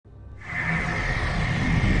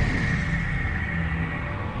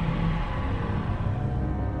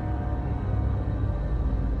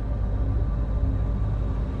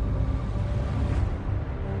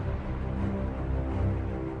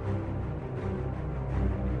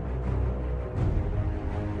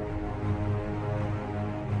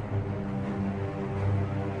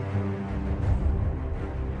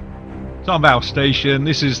Tombao Station,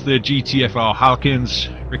 this is the GTFR Halkins,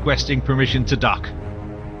 requesting permission to dock.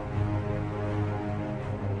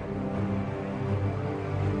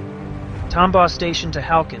 Tombao Station to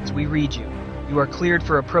Halkins, we read you. You are cleared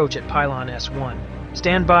for approach at Pylon S1.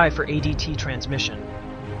 Stand by for ADT transmission.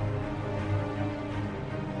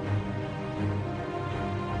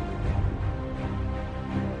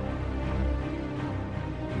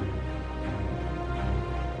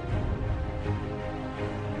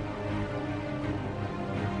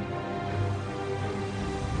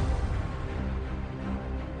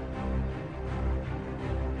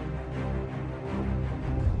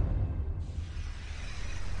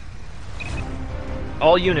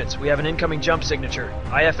 All units, we have an incoming jump signature.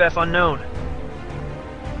 IFF unknown.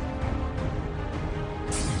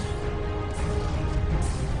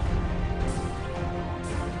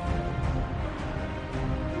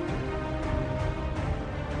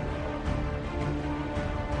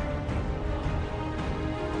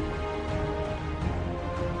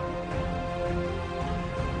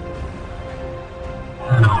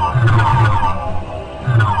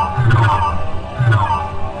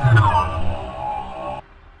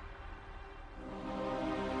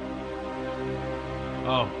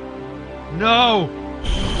 Oh. No!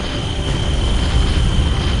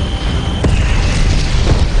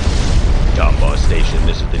 Tombao Station,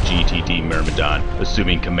 this is the GTD Myrmidon,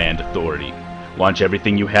 assuming command authority. Launch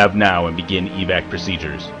everything you have now and begin evac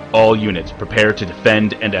procedures. All units, prepare to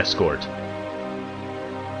defend and escort.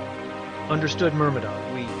 Understood, Myrmidon.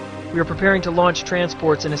 We are preparing to launch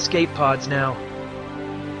transports and escape pods now.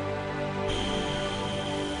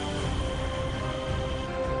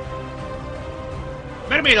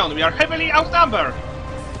 Myrmidon, we are heavily outnumbered!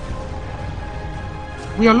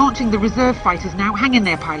 We are launching the reserve fighters now. Hang in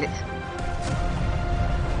there, pilots.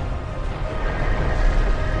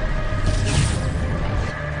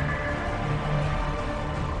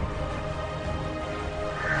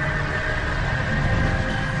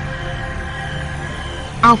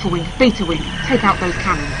 Alpha Wing, Beta Wing, take out those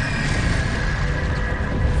cannons.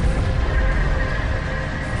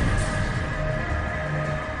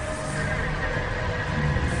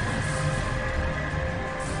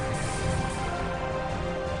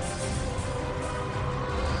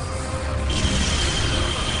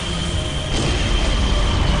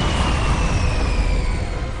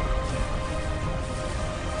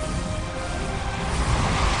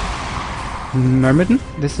 Myrmidon,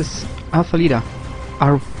 this is Alpha Leader.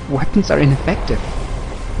 Our weapons are ineffective.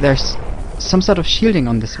 There's some sort of shielding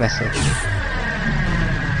on this vessel.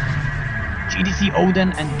 GTC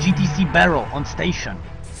Odin and GTC Beryl on station.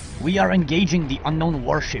 We are engaging the unknown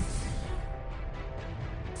warship.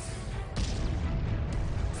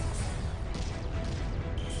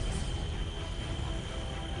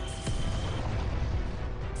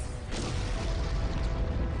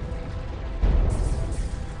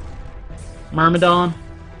 Myrmidon,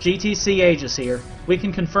 GTC Aegis here. We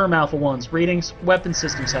can confirm Alpha 1's readings. Weapon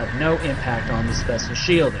systems have no impact on this vessel's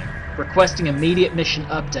shielding. Requesting immediate mission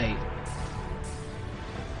update.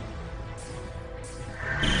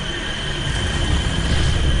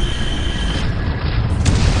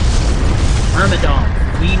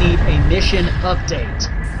 Myrmidon, we need a mission update.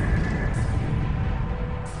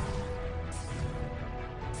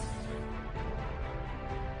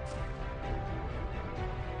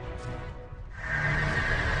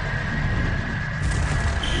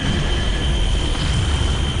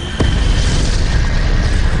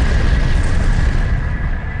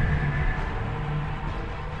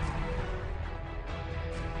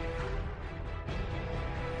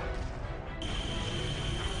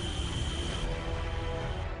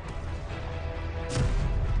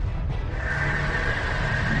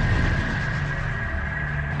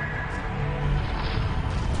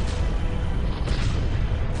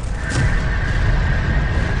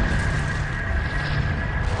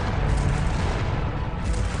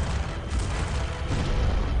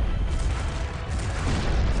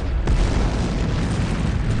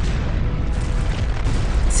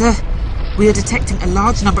 Sir, we are detecting a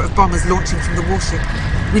large number of bombers launching from the warship.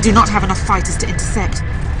 We do not have enough fighters to intercept.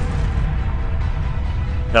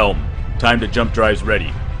 Helm, time to jump drives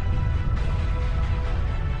ready.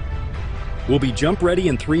 We'll be jump ready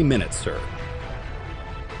in 3 minutes, sir.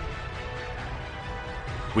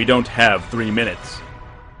 We don't have 3 minutes.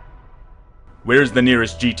 Where's the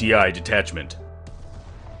nearest GTI detachment?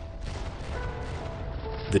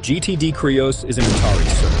 The GTD Krios is in Atari,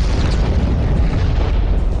 sir.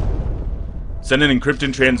 Send an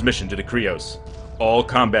encrypted transmission to the Krios. All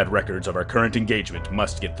combat records of our current engagement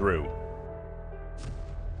must get through.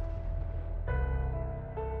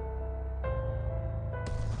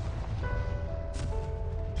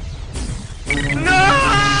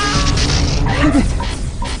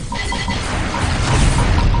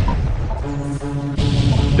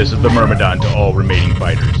 This is the Myrmidon to all remaining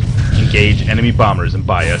fighters. Engage enemy bombers and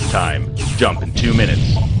buy us time. Jump in 2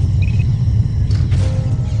 minutes.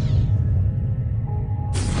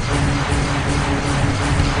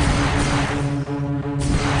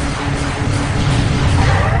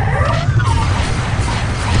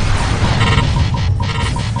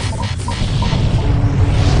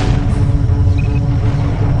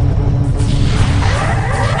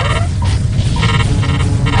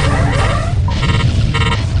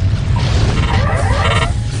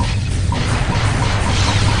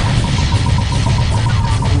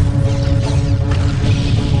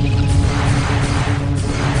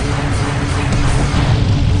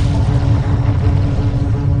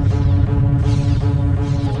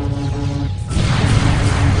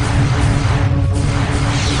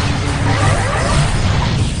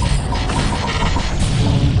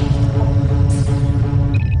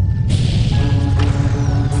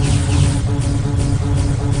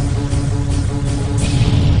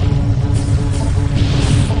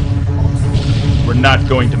 Not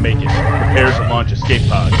going to make it. Prepare to launch escape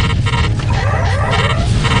pods.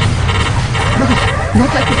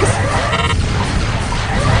 Not like this.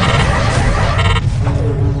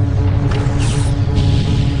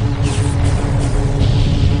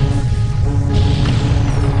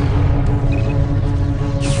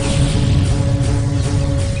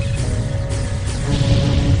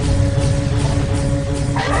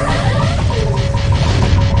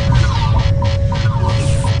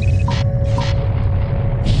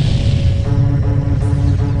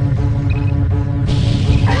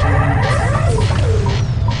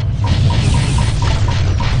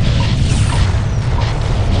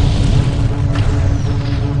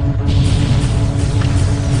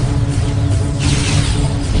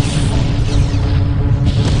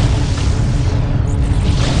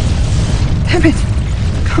 Damn it!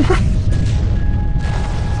 Come on!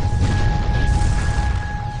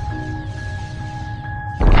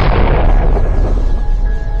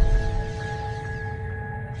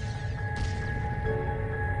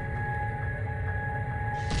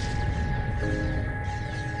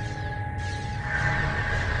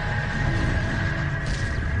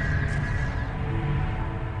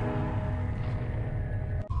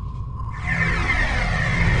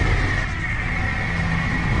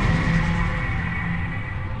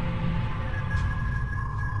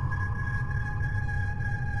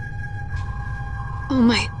 Oh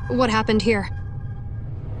my, what happened here?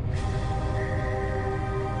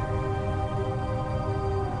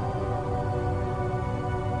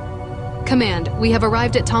 Command, we have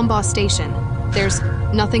arrived at Tombaugh Station. There's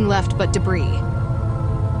nothing left but debris.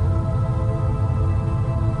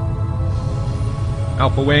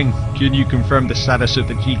 Alpha Wing, can you confirm the status of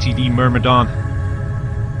the GTD Myrmidon?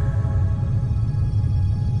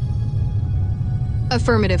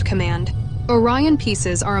 Affirmative, Command. Orion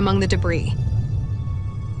pieces are among the debris.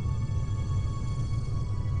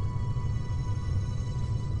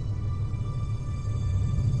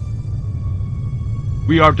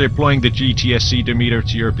 We are deploying the GTSC demeter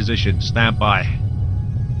to your position. Stand by.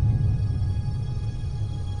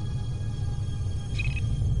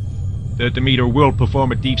 The demeter will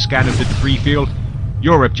perform a deep scan of the debris field.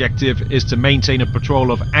 Your objective is to maintain a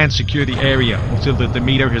patrol of and secure the area until the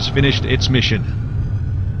demeter has finished its mission.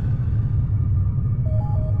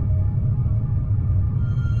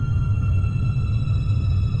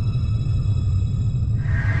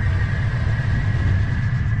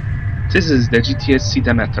 This is the GTSC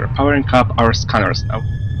Demeter, powering up our scanners now.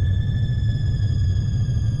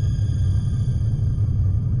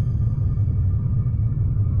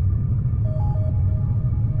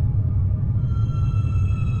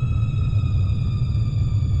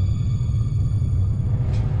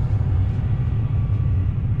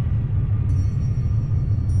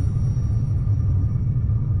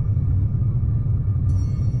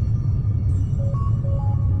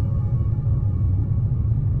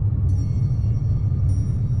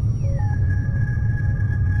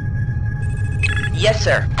 Yes,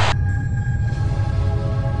 sir.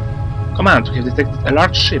 Command, we have detected a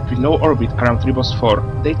large ship in low orbit around Ribos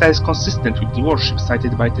 4. Data is consistent with the warship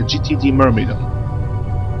sighted by the GTD Myrmidon.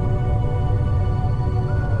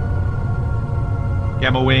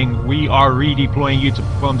 Gamma Wing, we are redeploying you to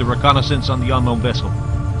perform the reconnaissance on the unknown vessel.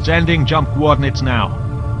 Sending jump coordinates now.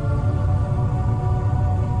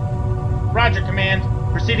 Roger, Command.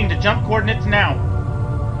 Proceeding to jump coordinates now.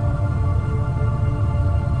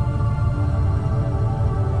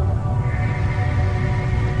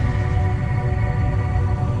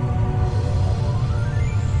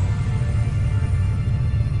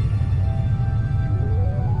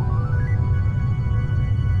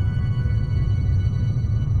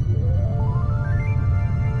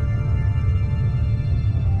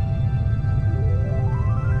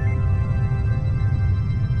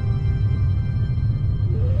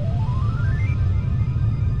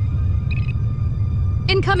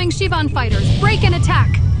 Incoming Shivan fighters! Break and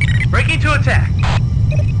attack! Breaking to attack.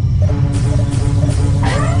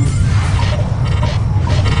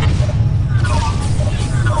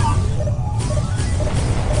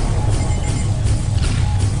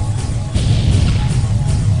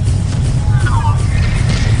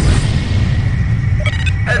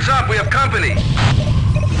 Heads up, we have company!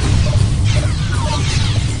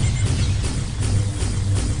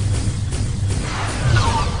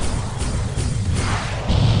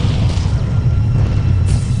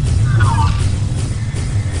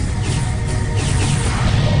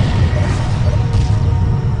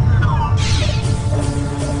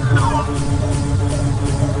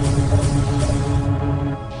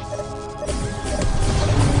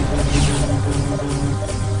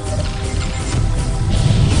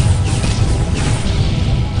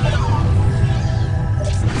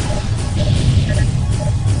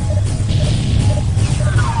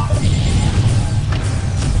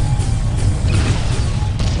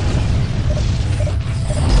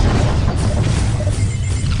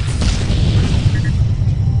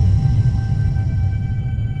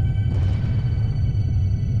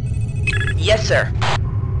 Yes, sir.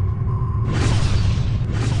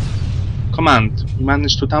 Command, we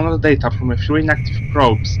managed to download data from a few inactive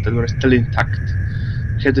probes that were still intact.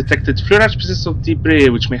 We have detected few large pieces of debris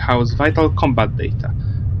which may house vital combat data.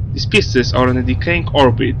 These pieces are on a decaying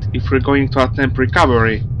orbit. If we're going to attempt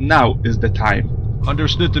recovery, now is the time.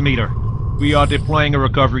 Understood, Demeter. We are deploying a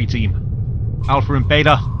recovery team. Alpha and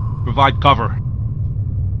Beta, provide cover.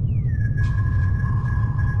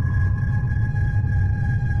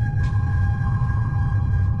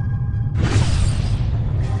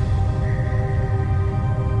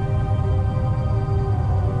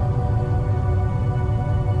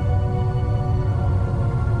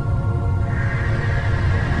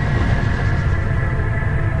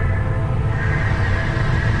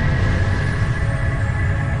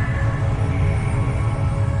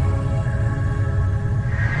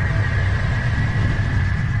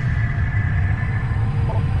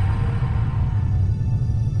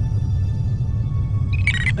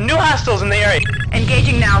 New hostiles in the area.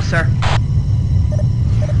 Engaging now, sir.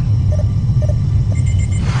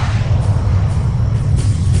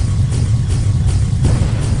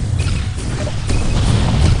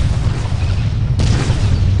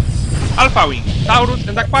 Alpha Wing, Taurus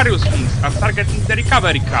and Aquarius Wings are targeting the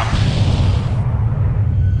recovery craft.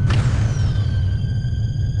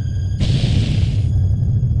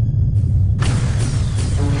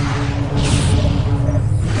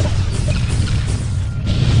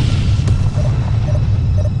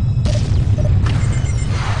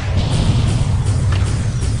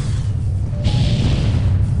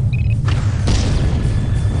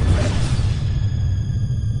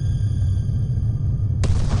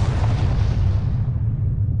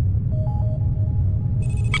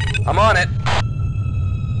 I'm on it.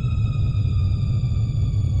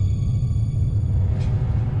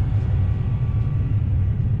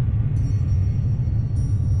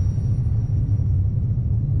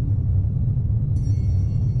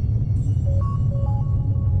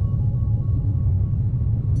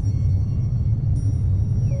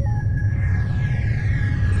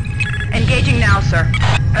 Engaging now, sir.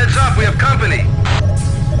 Heads up, we have company.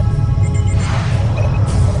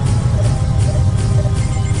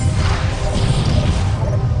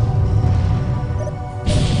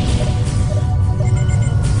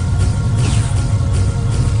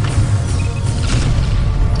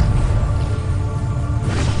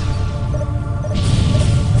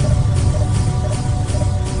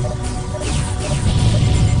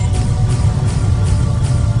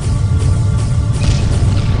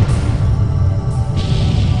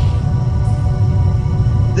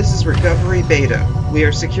 This is Recovery Beta. We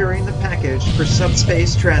are securing the package for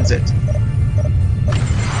subspace transit.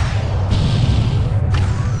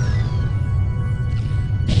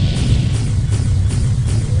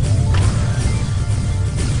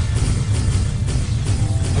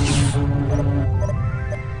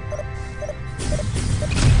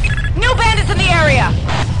 New bandits in the area!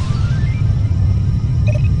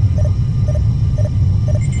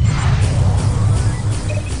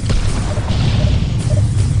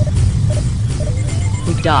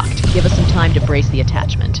 We've docked. Give us some time to brace the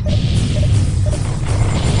attachment.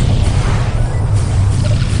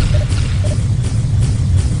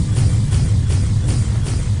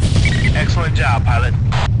 Excellent job, pilot.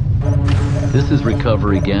 This is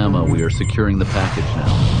Recovery Gamma. We are securing the package now.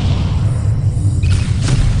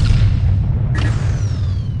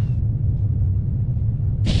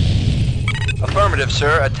 Affirmative,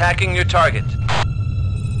 sir. Attacking your target.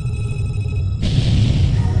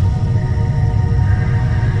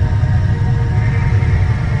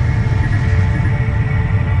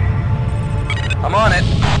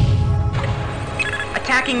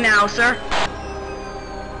 Attacking now, sir.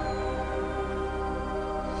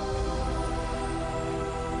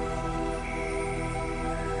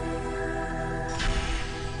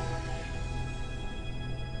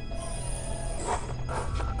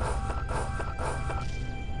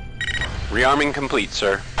 Rearming complete,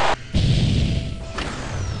 sir.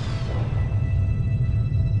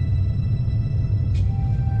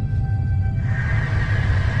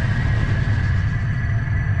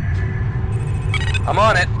 I'm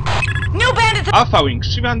on it. New bandits! Alpha Wing,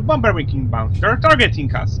 Shivan bomber wing inbound. They're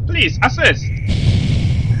targeting us. Please, assist!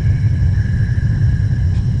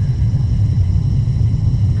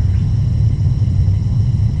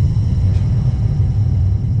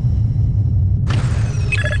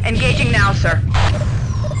 Engaging now, sir.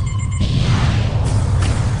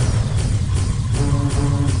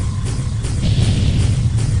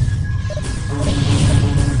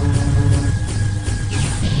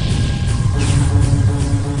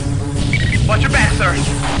 Watch your back, sir.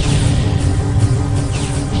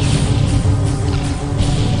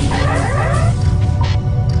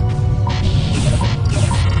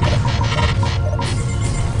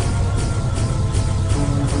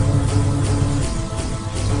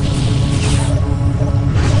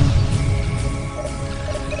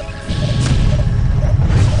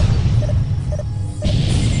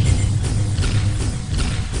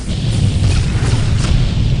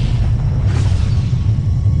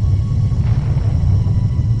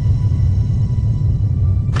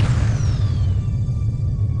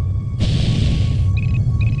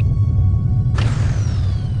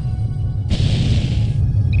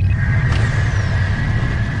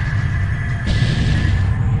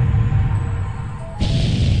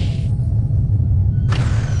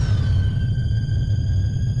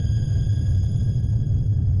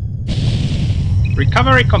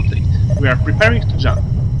 Recovery complete. We are preparing to jump.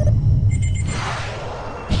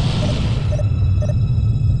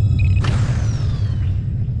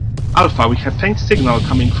 Alpha, we have faint signal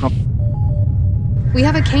coming from... We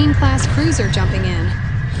have a Kane-class cruiser jumping in.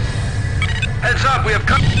 Heads up, we have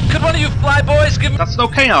Could one of you fly boys give me... That's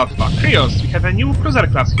okay, Alpha. Krios, we have a new cruiser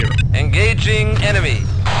class here. Engaging enemy.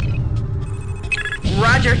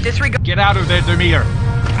 Roger, disregard. Get out of there, Demeter.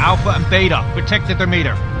 Alpha and Beta, protect the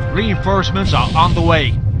Demeter. Reinforcements are on the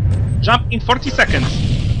way. Jump in 40 seconds.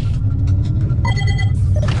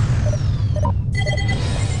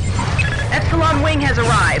 Epsilon Wing has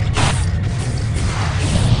arrived.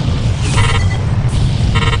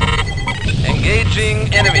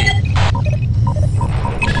 Engaging enemy.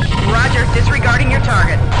 Roger, disregarding your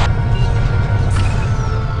target.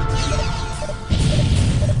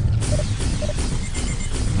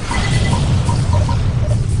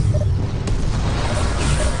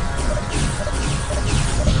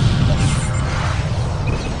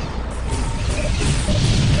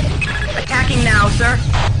 Attacking now, sir.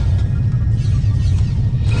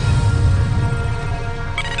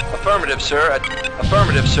 Affirmative, sir.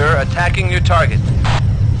 Affirmative, sir. Attacking your target.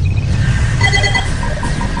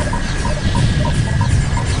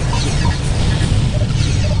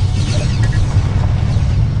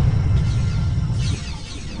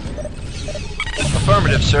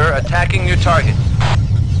 Affirmative, sir. Attacking your target.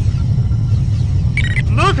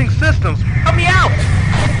 Losing systems. Help me out!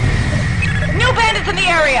 New bandits in the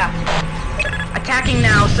area! Attacking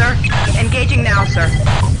now, sir. Engaging now, sir.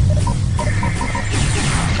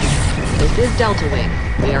 This is Delta Wing.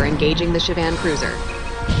 We are engaging the Shivan cruiser.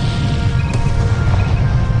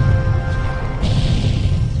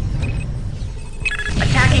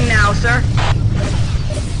 Attacking now, sir.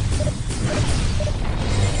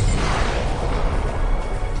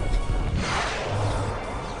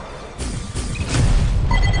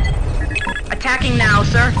 Attacking now,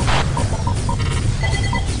 sir.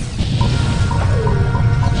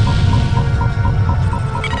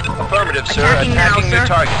 Affirmative, sir. Attacking your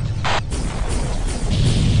target.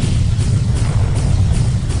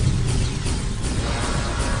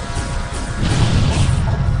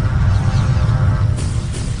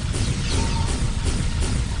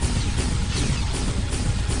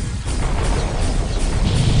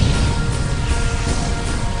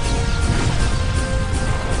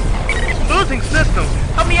 Losing systems.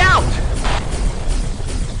 Help me out!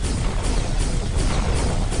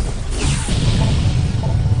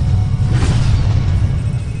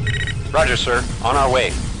 Roger, sir. On our way.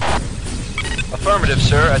 Affirmative,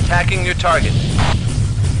 sir. Attacking your target.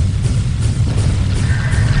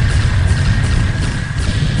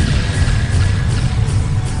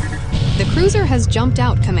 The cruiser has jumped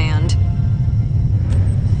out, Command.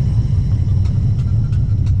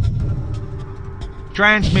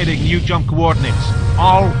 Transmitting new jump coordinates.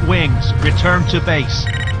 All wings, return to base.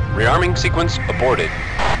 Rearming sequence aborted.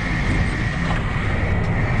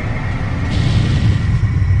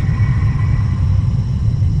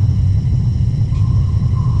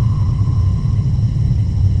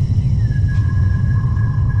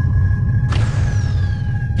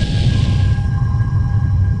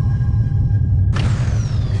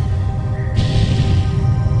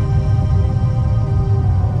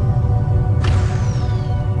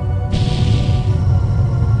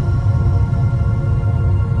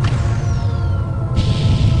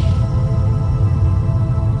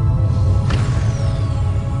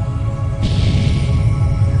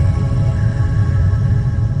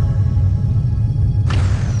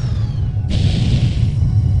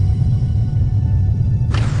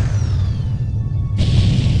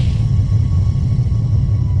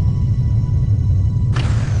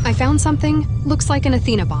 I found something. Looks like an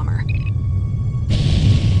Athena bomber.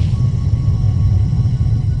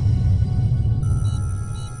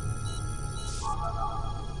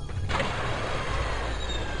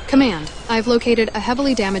 Command, I've located a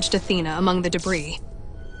heavily damaged Athena among the debris.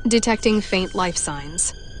 Detecting faint life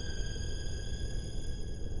signs.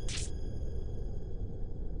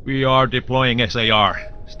 We are deploying SAR.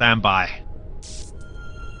 Stand by.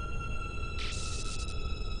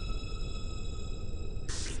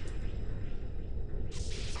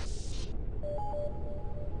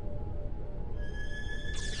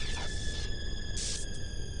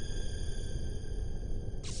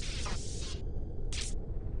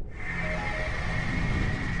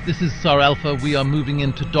 This is SAR Alpha. We are moving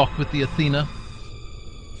in to dock with the Athena.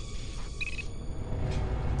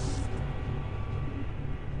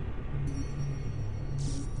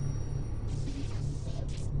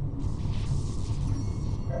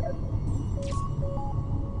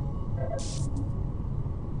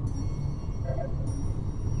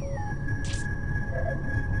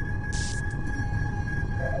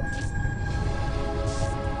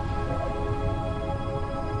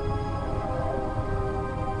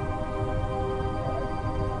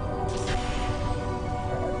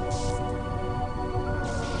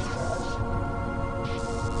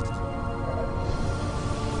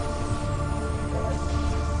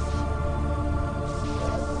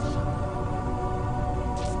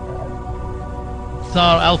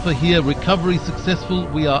 SAR Alpha here, recovery successful.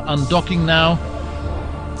 We are undocking now.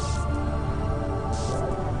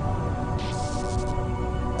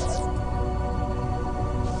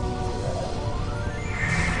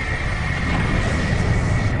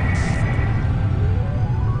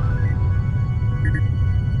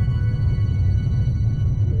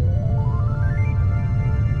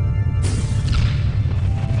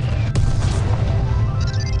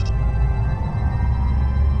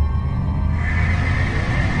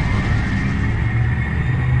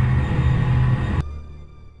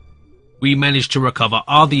 We managed to recover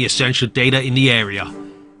all the essential data in the area.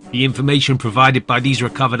 The information provided by these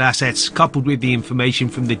recovered assets, coupled with the information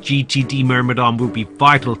from the GTD Myrmidon, will be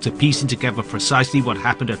vital to piecing together precisely what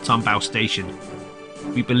happened at Tombao Station.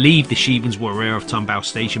 We believe the Shivans were aware of Tombao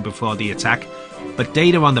Station before the attack, but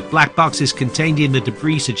data on the black boxes contained in the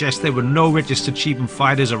debris suggests there were no registered Shivan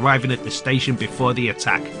fighters arriving at the station before the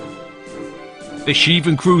attack. The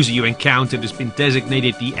Shivan cruiser you encountered has been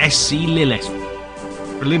designated the SC Lilith.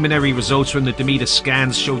 Preliminary results from the Demeter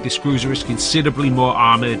scans show this cruiser is considerably more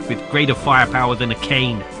armoured with greater firepower than a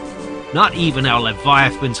Kane. Not even our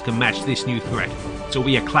Leviathans can match this new threat, so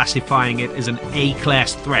we are classifying it as an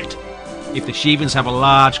A-class threat. If the Shivans have a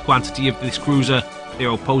large quantity of this cruiser, they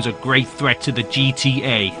will pose a great threat to the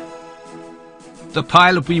GTA. The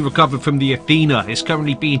pilot we recovered from the Athena is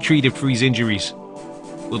currently being treated for his injuries.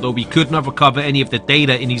 Although we could not recover any of the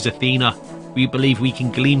data in his Athena, we believe we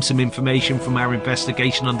can glean some information from our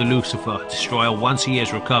investigation on the Lucifer destroyer once he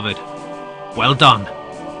is recovered. Well done.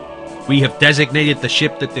 We have designated the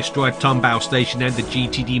ship that destroyed Tombao Station and the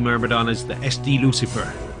GTD Myrmidon as the SD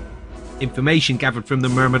Lucifer. Information gathered from the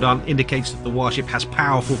Myrmidon indicates that the warship has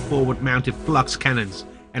powerful forward-mounted flux cannons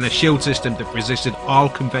and a shield system that resisted all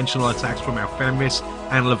conventional attacks from our Fenris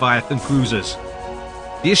and Leviathan cruisers.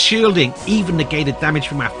 This shielding even negated damage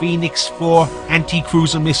from our Phoenix 4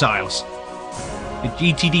 anti-cruiser missiles. The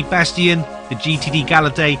GTD Bastión, the GTD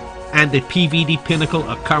Galatea, and the PVD Pinnacle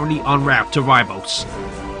are currently en route to Ribos,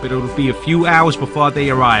 but it will be a few hours before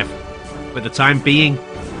they arrive. For the time being,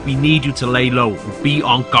 we need you to lay low and be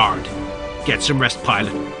on guard. Get some rest,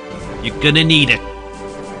 pilot. You're gonna need it.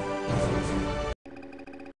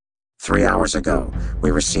 3 hours ago,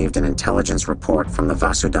 we received an intelligence report from the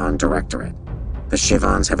Vasudan Directorate. The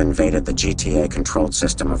Shivans have invaded the GTA-controlled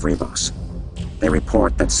system of Ribos. They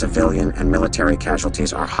report that civilian and military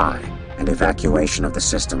casualties are high, and evacuation of the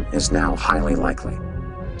system is now highly likely.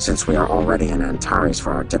 Since we are already in Antares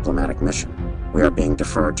for our diplomatic mission, we are being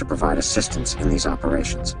deferred to provide assistance in these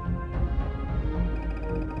operations.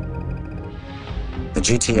 The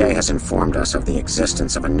GTA has informed us of the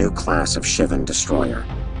existence of a new class of Shivan destroyer,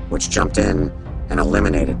 which jumped in and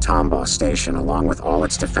eliminated Tombaugh Station along with all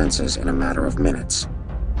its defenses in a matter of minutes.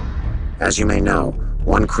 As you may know,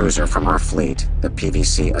 one cruiser from our fleet, the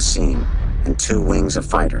PVC Asim, and 2 wings of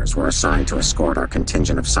fighters were assigned to escort our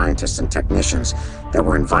contingent of scientists and technicians that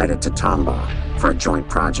were invited to Tombaugh for a joint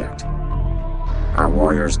project. Our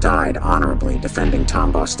warriors died honorably defending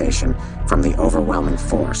Tombaugh Station from the overwhelming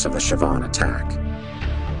force of the Shivan attack.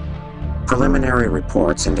 Preliminary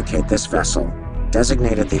reports indicate this vessel,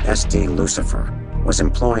 designated the SD Lucifer, was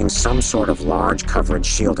employing some sort of large coverage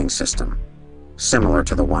shielding system, similar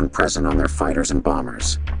to the one present on their fighters and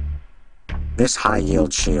bombers. This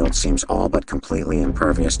high-yield shield seems all but completely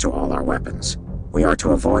impervious to all our weapons. We are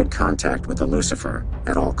to avoid contact with the Lucifer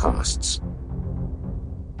at all costs.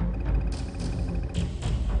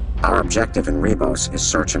 Our objective in Ribos is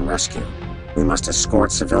search and rescue. We must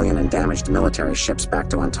escort civilian and damaged military ships back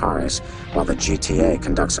to Antares while the GTA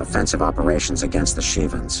conducts offensive operations against the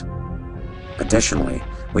Shivans. Additionally,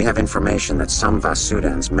 we have information that some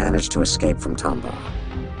Vasudans managed to escape from Tombaugh.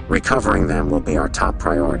 Recovering them will be our top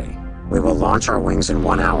priority. We will launch our wings in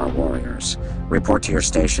 1 hour, warriors. Report to your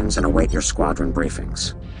stations and await your squadron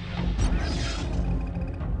briefings.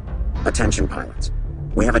 Attention, pilots.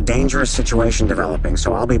 We have a dangerous situation developing,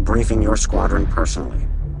 so I'll be briefing your squadron personally.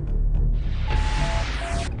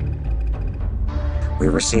 We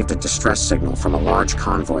received a distress signal from a large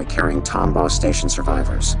convoy carrying Tombaugh Station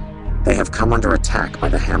survivors. They have come under attack by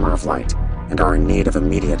the Hammer of Light and are in need of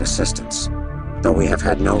immediate assistance. Though we have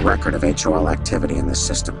had no record of HOL activity in this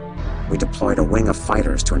system, we deployed a wing of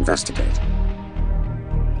fighters to investigate.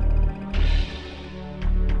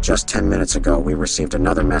 Just 10 minutes ago, we received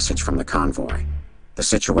another message from the convoy. The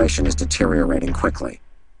situation is deteriorating quickly.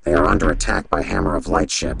 They are under attack by Hammer of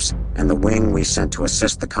Light ships, and the wing we sent to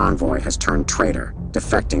assist the convoy has turned traitor,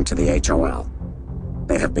 defecting to the HOL.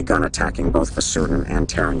 They have begun attacking both Vasudan and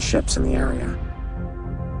Terran ships in the area.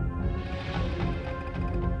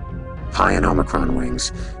 Pi and Omicron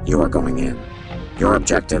wings, you are going in. Your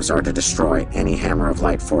objectives are to destroy any Hammer of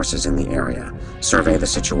Light forces in the area, survey the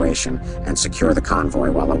situation, and secure the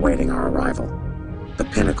convoy while awaiting our arrival. The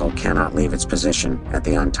Pinnacle cannot leave its position at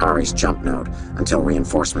the Antares jump node until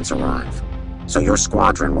reinforcements arrive, so your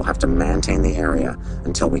squadron will have to maintain the area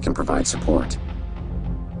until we can provide support.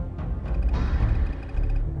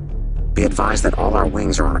 Be advised that all our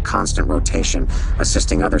wings are on a constant rotation,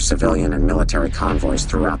 assisting other civilian and military convoys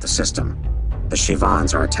throughout the system. The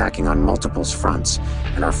Shivans are attacking on multiple fronts,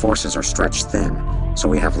 and our forces are stretched thin, so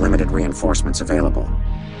we have limited reinforcements available.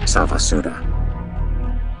 Savasuda.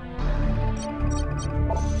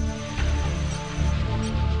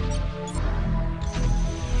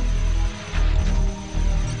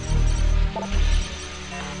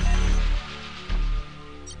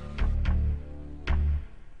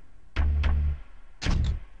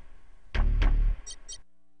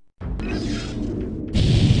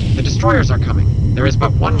 The destroyers are coming. There is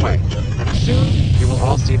but one way, and soon you will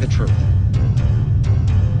all see the truth.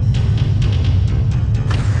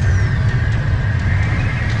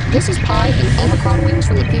 This is Pi and Omicron wings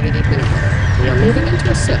from the PVD Pinnacle. We are moving in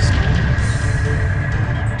to assist.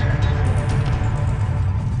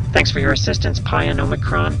 Thanks for your assistance, Pi and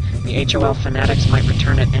Omicron. The HOL fanatics might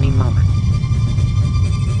return at any moment.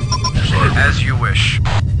 As you wish.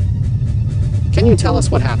 Can you tell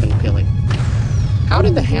us what happened, Pili? How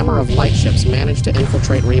did the Hammer of Light ships manage to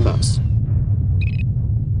infiltrate Ribos?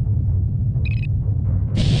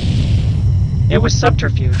 It was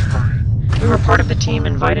subterfuge, Pi. We were part of the team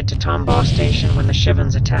invited to Tombaugh Station when the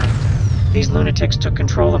Shivans attacked. These lunatics took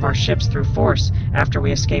control of our ships through force after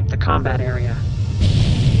we escaped the combat area.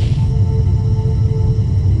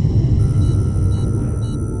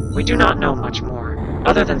 We do not know much more,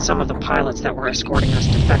 other than some of the pilots that were escorting us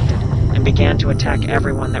defected, and began to attack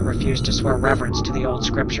everyone that refused to swear reverence to the old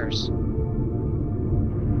scriptures.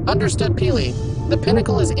 Understood, Pili. The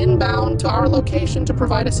Pinnacle is inbound to our location to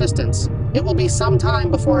provide assistance. It will be some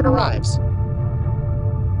time before it arrives.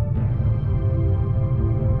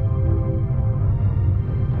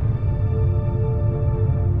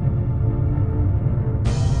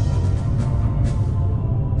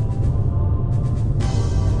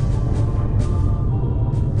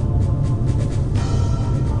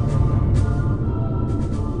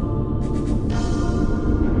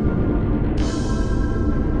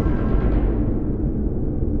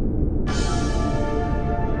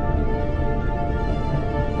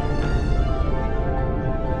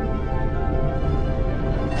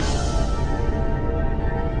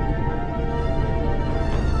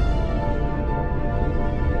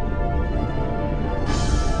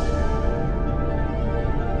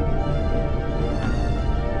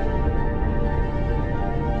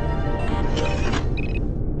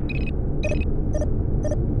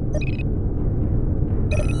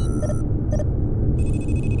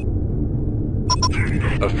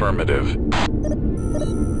 Affirmative.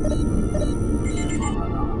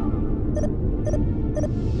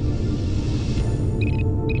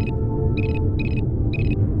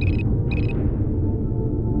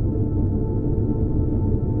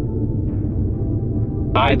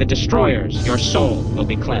 By the destroyers, your soul will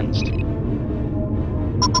be cleansed.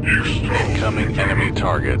 Incoming enemy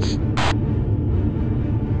targets.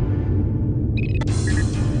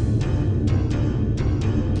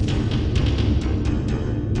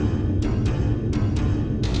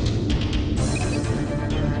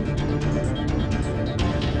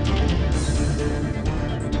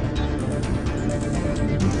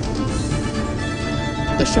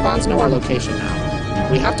 The Shivans know our location now.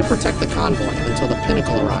 We have to protect the convoy until the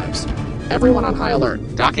Pinnacle arrives. Everyone on high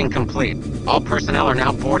alert. Docking complete. All personnel are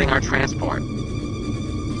now boarding our transport.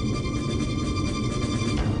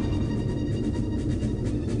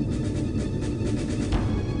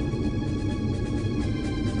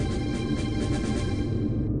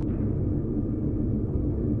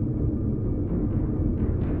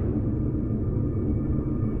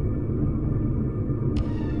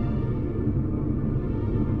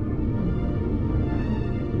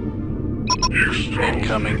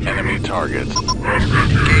 Incoming enemy targets.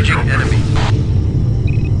 Engaging enemy.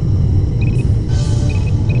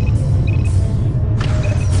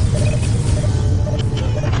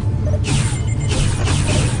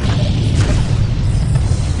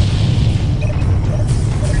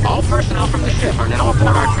 All personnel from the ship are now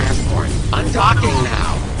aboard our transport. Undocking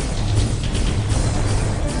now.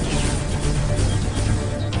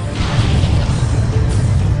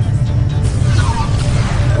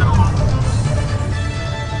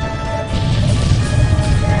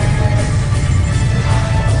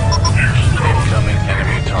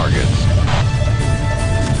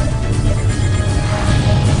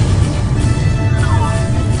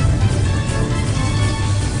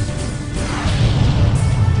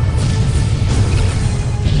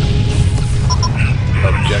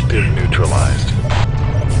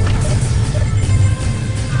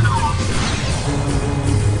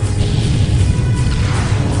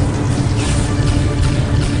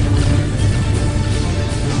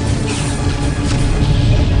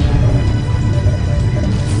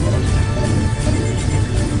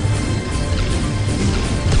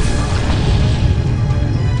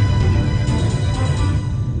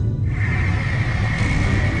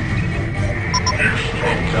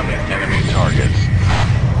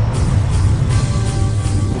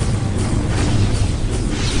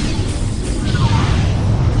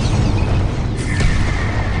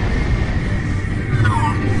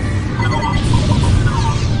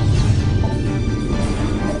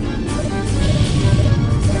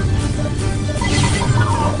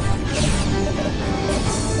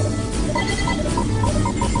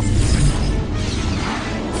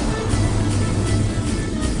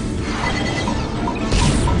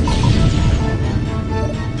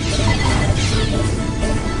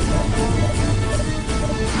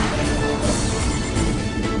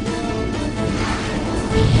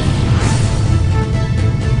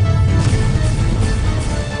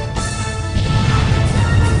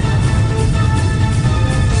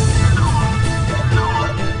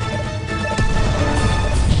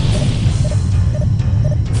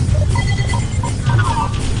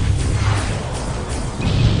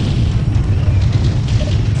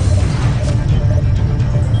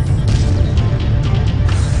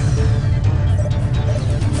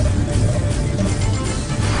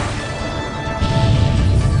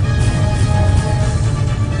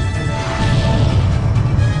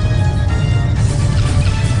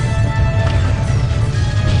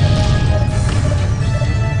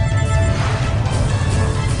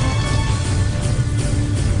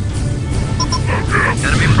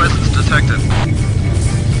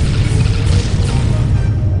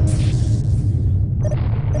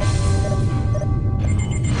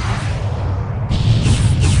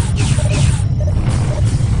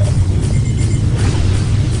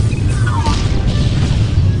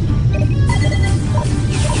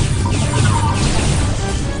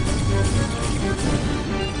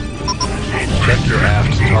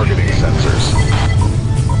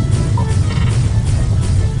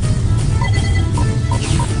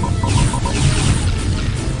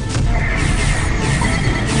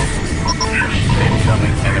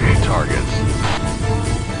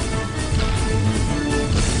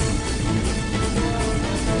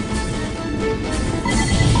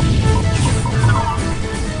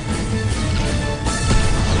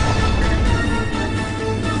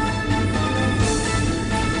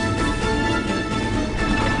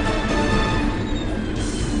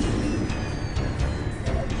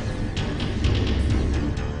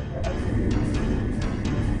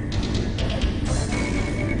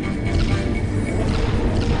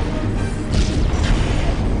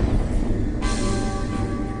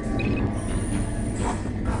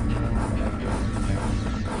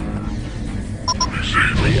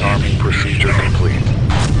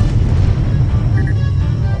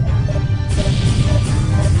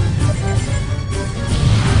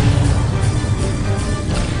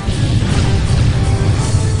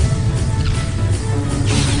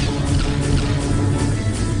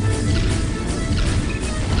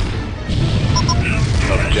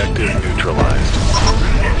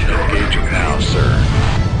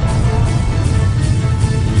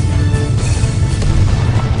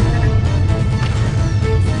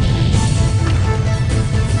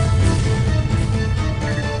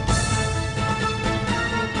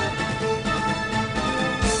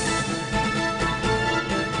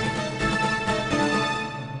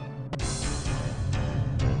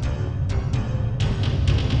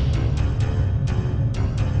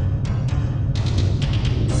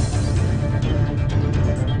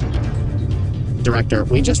 Director,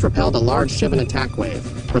 we just repelled a large Shivan attack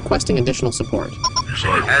wave, requesting additional support.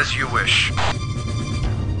 As you wish.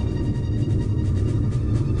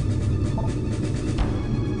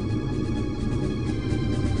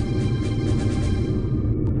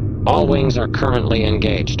 All wings are currently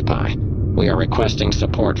engaged, Pi. We are requesting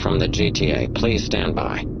support from the GTA. Please stand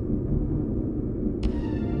by.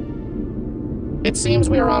 It seems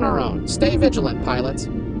we are on our own. Stay vigilant, pilots.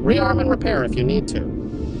 Rearm and repair if you need to.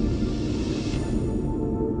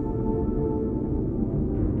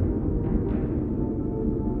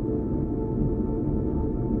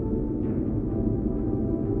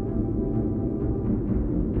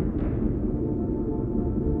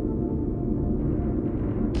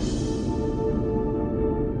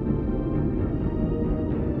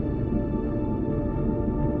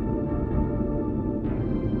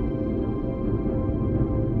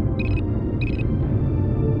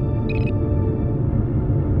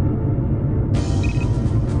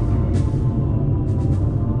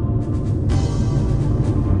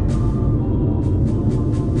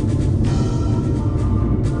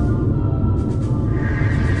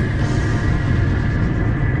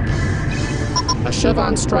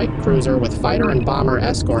 Shivan strike cruiser with fighter and bomber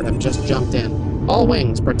escort have just jumped in. All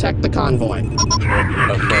wings, protect the convoy.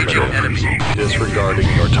 Affirmative. Enemy. Disregarding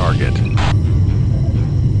your target.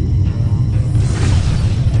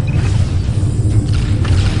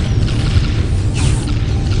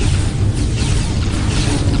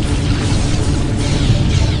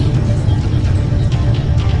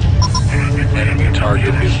 Enemy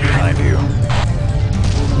target is behind you.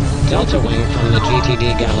 Delta Wing from the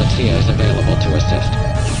GTD Galatea is available to assist.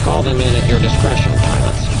 Call them in at your discretion,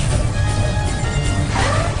 pilots.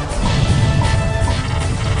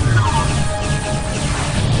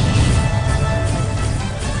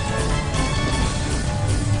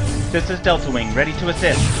 This is Delta Wing, ready to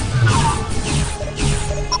assist.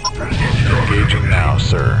 Engaging now,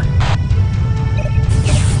 sir.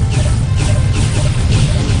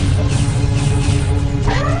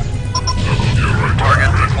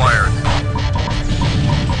 Target required.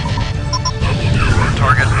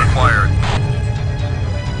 Target required.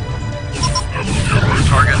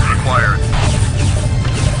 Target required.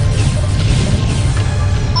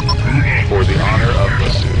 For the honor of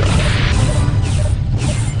Masuda.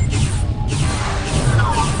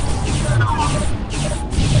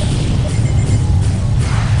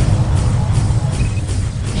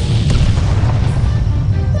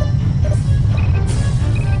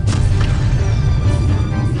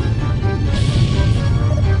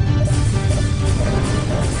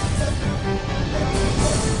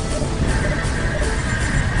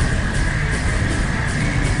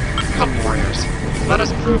 Let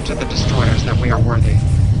us prove to the destroyers that we are worthy.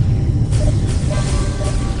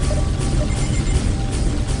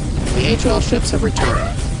 The HL ships have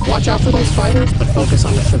returned. Watch out for those fighters, but focus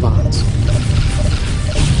on the Shivans.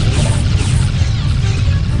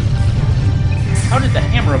 How did the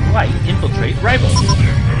Hammer of Light infiltrate Ribos?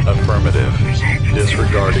 Affirmative.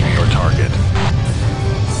 Disregarding your target.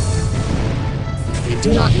 We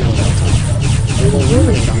do not know, Delta. We will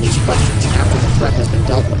ruminate on these questions after the threat has been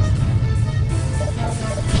dealt with.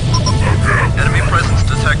 Enemy presence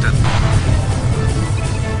detected.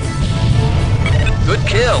 Good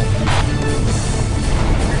kill.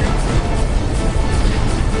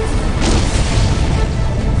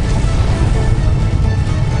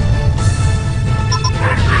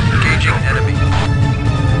 Engaging enemy.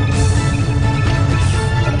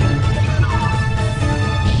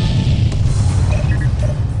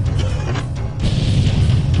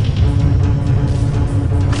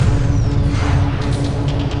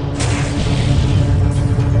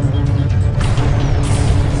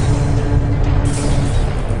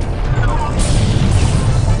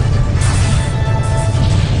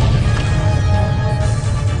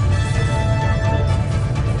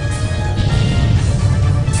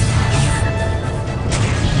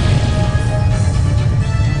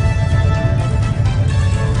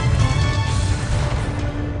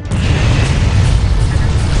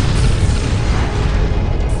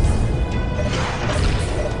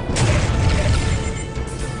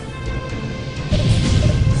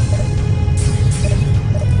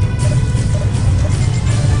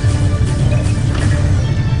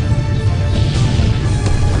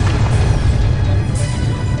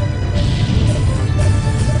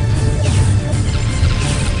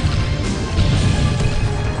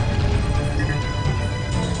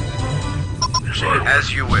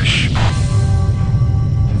 As you wish.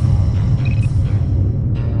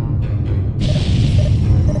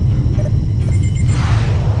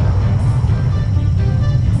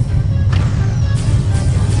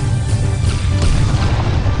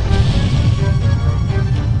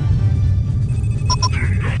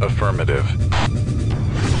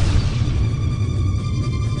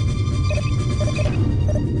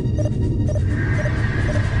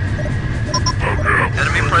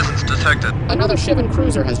 Another Shivan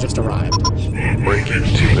cruiser has just arrived. Breaking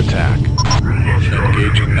to attack.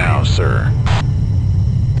 Engaging now, sir.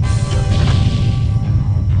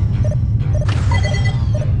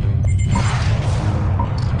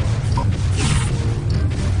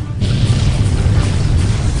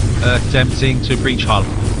 Attempting to breach hull.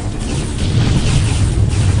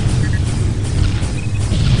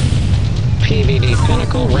 PVD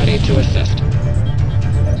Pinnacle ready to assist.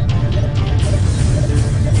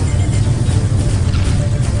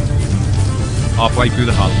 Halfway through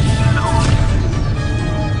the hull.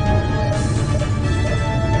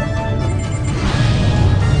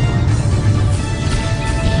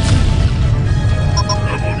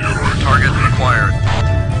 Target acquired.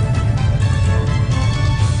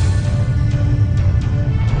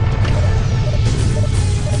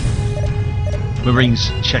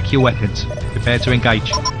 Marines, check your weapons. Prepare to engage.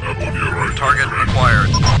 Target acquired.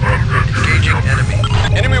 Engaging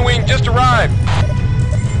enemy. Enemy wing just arrived.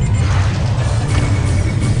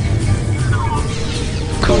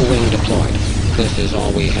 Co-wing deployed. This is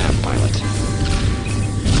all we have, pilots.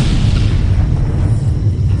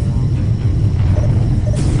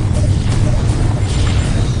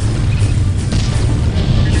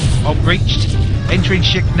 All breached. Entering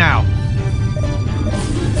ship now.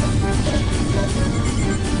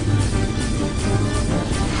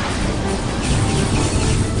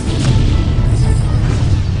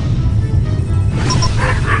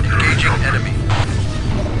 Engaging enemy.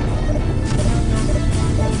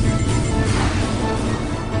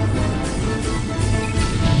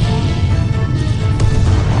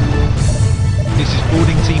 This is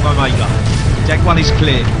boarding team Omega. Deck 1 is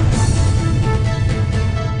clear.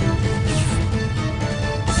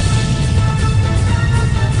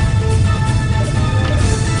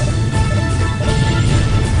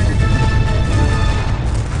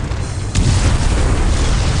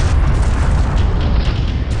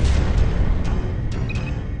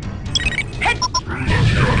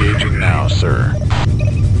 Engaging now, sir.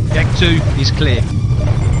 Deck 2 is clear.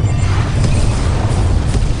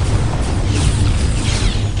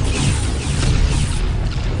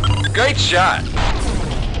 Great shot.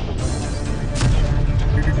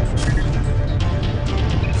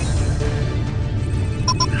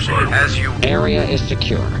 As you... Area is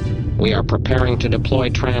secure. We are preparing to deploy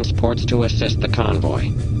transports to assist the convoy.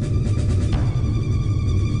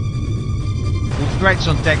 All threats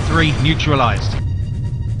on Deck 3 neutralized.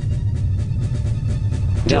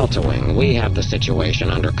 Delta Wing, we have the situation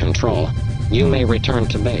under control. You may return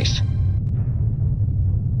to base.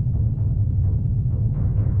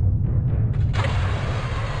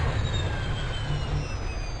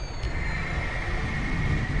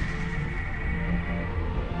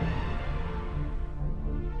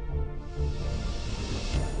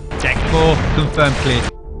 Deck 4 confirmed clear.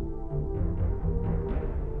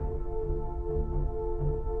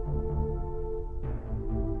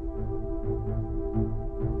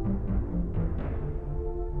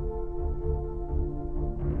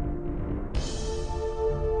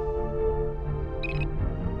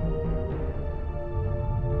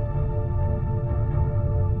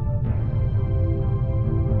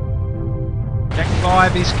 Deck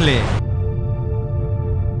 5 is clear.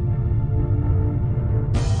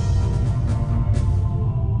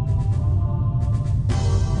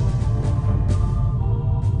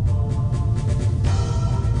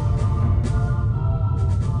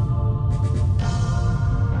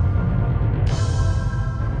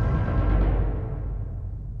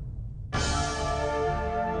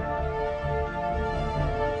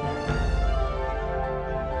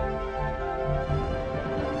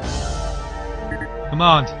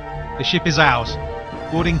 Command, the ship is ours.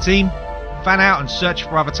 Boarding team, fan out and search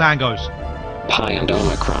for other tangos. Pi and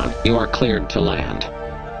Omicron, you are cleared to land.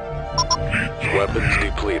 Weapons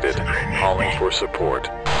depleted. Calling for support.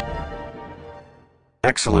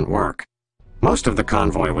 Excellent work. Most of the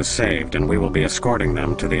convoy was saved, and we will be escorting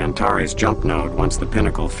them to the Antares jump node once the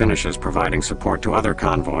Pinnacle finishes providing support to other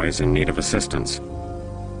convoys in need of assistance.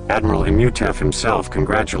 Admiral Imutef himself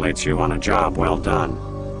congratulates you on a job well done.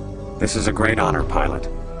 This is a great honor, pilot.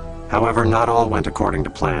 However, not all went according to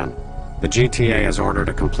plan. The GTA has ordered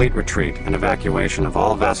a complete retreat and evacuation of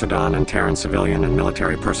all Vasudon and Terran civilian and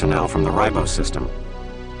military personnel from the Ribos system.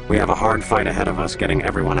 We have a hard fight ahead of us getting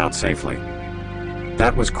everyone out safely.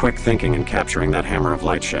 That was quick thinking in capturing that Hammer of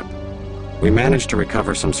Light ship. We managed to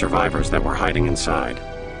recover some survivors that were hiding inside,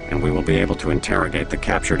 and we will be able to interrogate the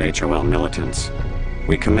captured HOL militants.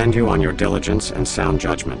 We commend you on your diligence and sound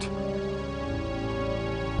judgment.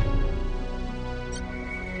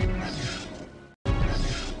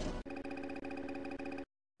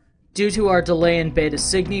 Due to our delay in Beta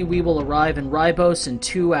Cygni, we will arrive in Ribos in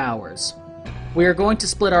 2 hours. We are going to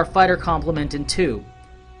split our fighter complement in two.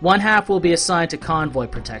 One half will be assigned to convoy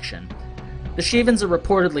protection. The Shivans are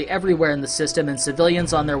reportedly everywhere in the system, and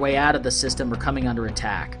civilians on their way out of the system are coming under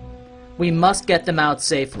attack. We must get them out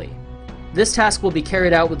safely. This task will be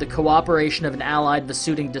carried out with the cooperation of an allied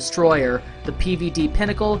Vasudan destroyer, the PVD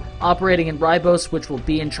Pinnacle, operating in Ribos, which will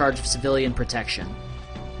be in charge of civilian protection.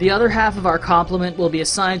 The other half of our complement will be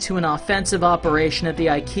assigned to an offensive operation at the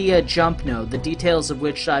IKEA jump node, the details of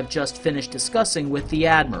which I've just finished discussing with the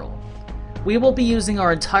Admiral. We will be using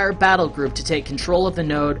our entire battle group to take control of the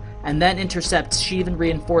node and then intercept Shivan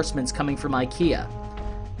reinforcements coming from IKEA.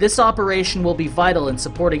 This operation will be vital in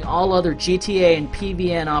supporting all other GTA and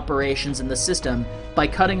PVN operations in the system by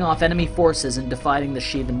cutting off enemy forces and defeating the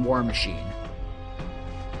Shivan war machine.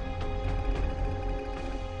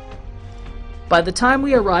 By the time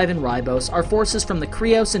we arrive in Ribos, our forces from the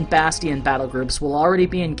Krios and Bastión battle groups will already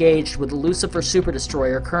be engaged with the Lucifer Super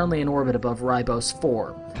Destroyer currently in orbit above Ribos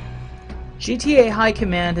 4. GTA High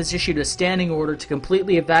Command has issued a standing order to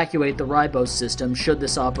completely evacuate the Ribos system should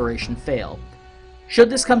this operation fail. Should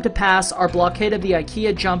this come to pass, our blockade of the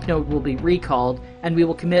IKEA jump node will be recalled, and we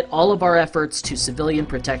will commit all of our efforts to civilian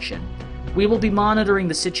protection. We will be monitoring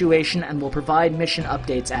the situation and will provide mission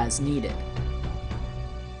updates as needed.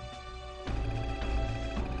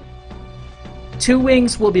 2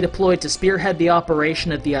 wings will be deployed to spearhead the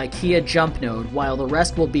operation at the IKEA jump node, while the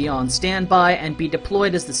rest will be on standby and be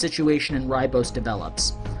deployed as the situation in Ribos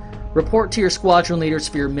develops. Report to your squadron leaders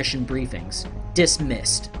for your mission briefings.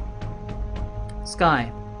 Dismissed.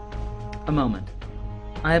 Sky, a moment.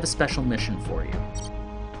 I have a special mission for you.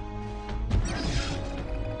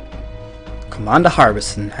 Commander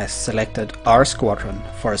Harbison has selected our squadron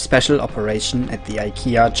for a special operation at the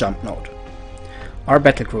IKEA jump node. Our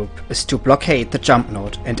battle group is to blockade the jump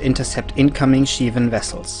node and intercept incoming Shivan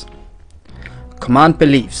vessels. Command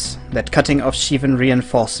believes that cutting off Shivan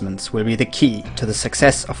reinforcements will be the key to the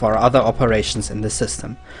success of our other operations in the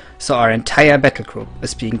system, so our entire battle group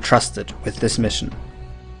is being trusted with this mission.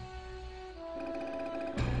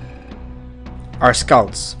 Our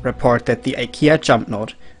scouts report that the IKEA jump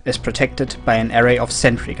node is protected by an array of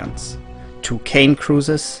sentry guns, 2 Kane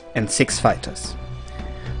cruisers and 6 fighters.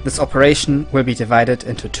 This operation will be divided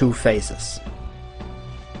into 2 phases.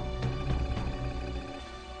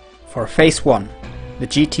 For Phase 1, the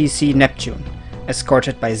GTC Neptune,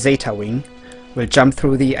 escorted by Zeta Wing, will jump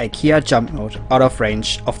through the IKEA jump node out of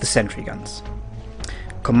range of the sentry guns.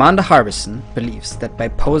 Commander Harbison believes that by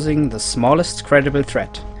posing the smallest credible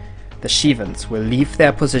threat, the Shivans will leave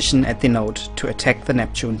their position at the node to attack the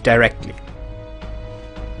Neptune directly.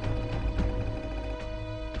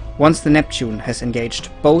 Once the Neptune has engaged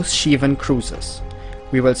both Shivan cruisers,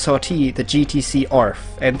 we will sortie the GTC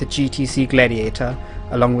Orf and the GTC Gladiator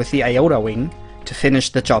along with the Iota Wing to finish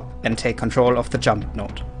the job and take control of the jump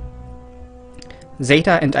node.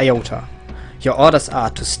 Zeta and Iota, your orders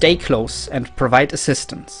are to stay close and provide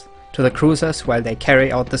assistance to the cruisers while they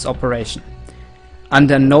carry out this operation.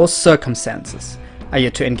 Under no circumstances are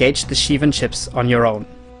you to engage the Shivan ships on your own.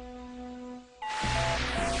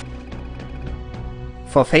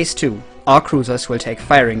 For Phase 2, our cruisers will take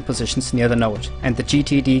firing positions near the node, and the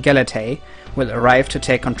GTD Galatea will arrive to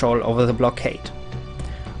take control over the blockade.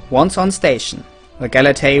 Once on station, the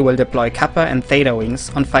Galatea will deploy Kappa and Theta wings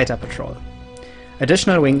on fighter patrol.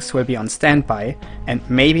 Additional wings will be on standby and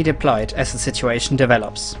may be deployed as the situation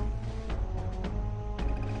develops.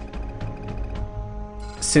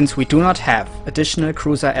 Since we do not have additional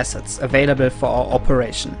cruiser assets available for our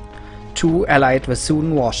operation, 2 allied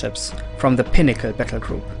Vasudan warships from the Pinnacle battle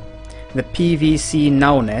group, the PVC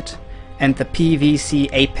Nownet and the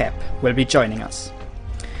PVC APEP, will be joining us.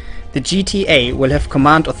 The GTA will have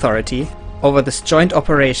command authority over this joint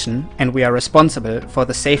operation, and we are responsible for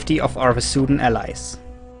the safety of our Vasudan allies.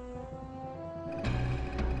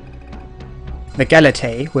 The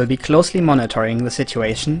Galatea will be closely monitoring the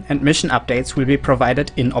situation, and mission updates will be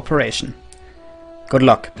provided in operation. Good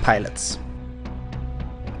luck, pilots.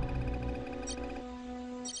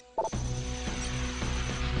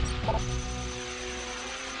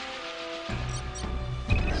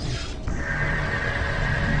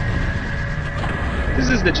 This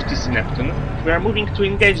is the GTC Neptune. We are moving to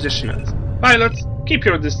engage the Shivans. Pilots, keep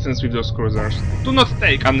your distance with those cruisers. Do not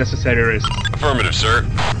take unnecessary risks. Affirmative, sir.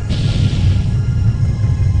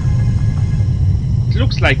 It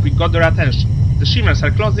looks like we got their attention. The Shivans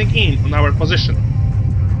are closing in on our position.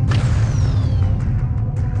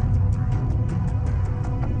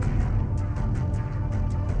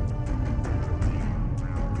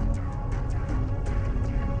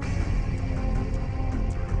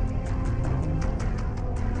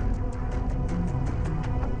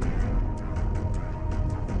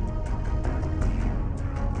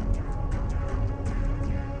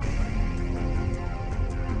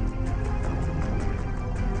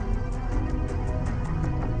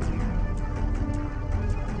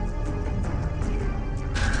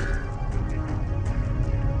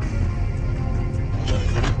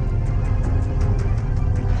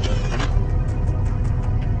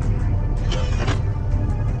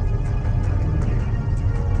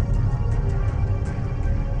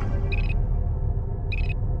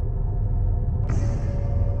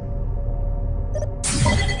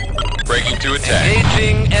 to attack.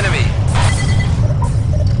 Engaging enemy.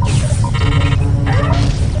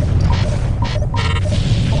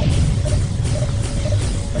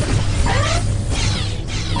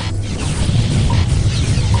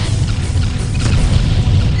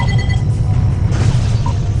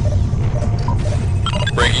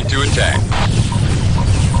 Breaking to attack.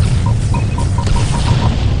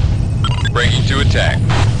 Breaking to attack.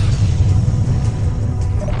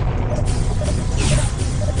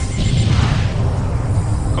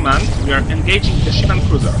 Command, we are engaging the Shivan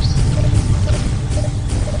cruisers.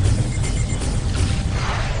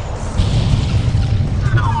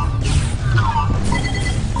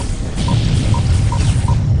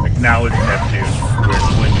 Acknowledge Neptune. We're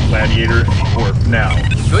deploying the Gladiator and the Orb now.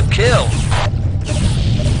 Good kill.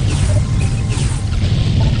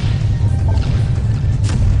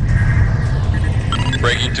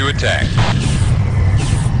 Breaking to attack.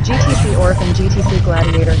 GTC Orf and GTC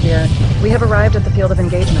Gladiator here. We have arrived at the field of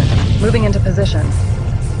engagement. Moving into position.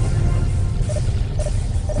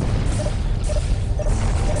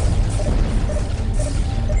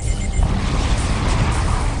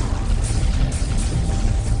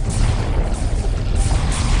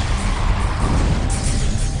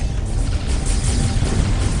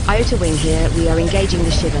 Iota Wing here. We are engaging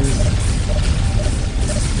the Shivans.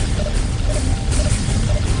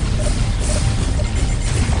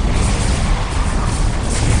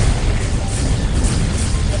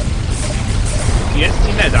 Yes,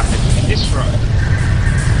 Deneb has been destroyed.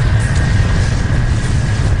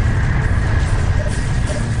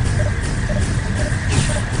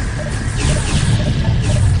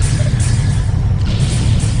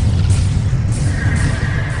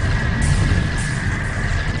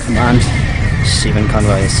 Command, Shivan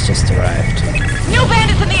convoy has just arrived. New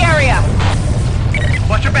bandits in the area!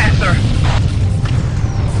 Watch your back, sir.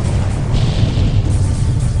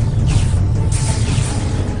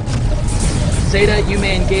 Zeta, you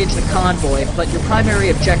may engage the convoy, but your primary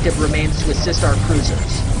objective remains to assist our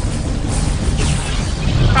cruisers.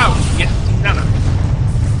 Oh, yes, Nana.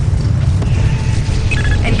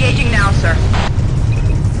 Engaging now, sir.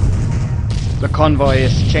 The convoy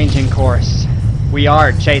is changing course. We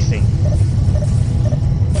are chasing.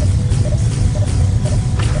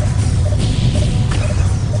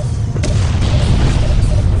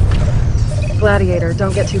 Gladiator,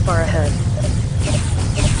 don't get too far ahead.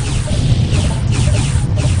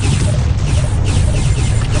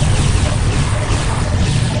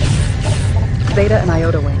 Zeta and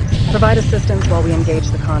Iota Wings. Provide assistance while we engage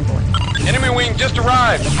the convoy. Enemy wing just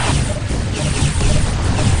arrived.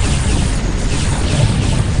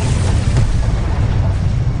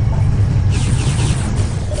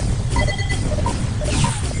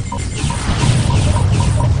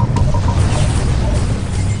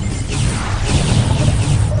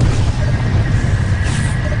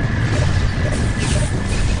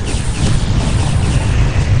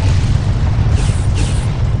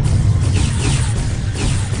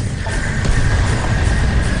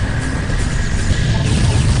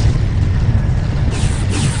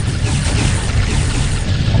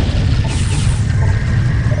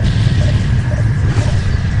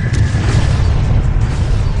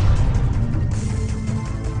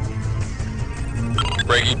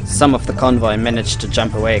 Some of the convoy managed to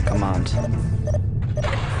jump away, Command.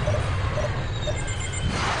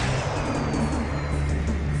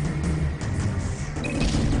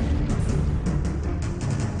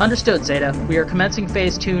 Understood, Zeta. We are commencing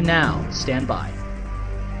Phase 2 now. Stand by.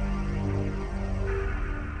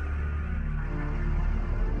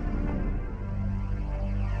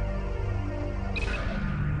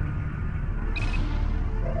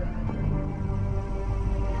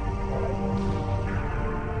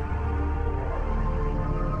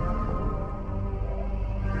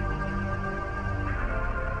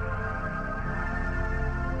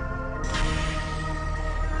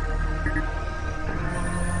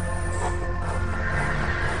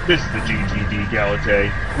 This is the GTD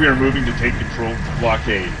Galatea. We are moving to take control of the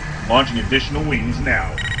blockade. Launching additional wings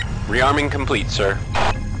now. Rearming complete, sir.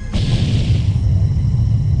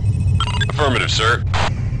 Affirmative, sir.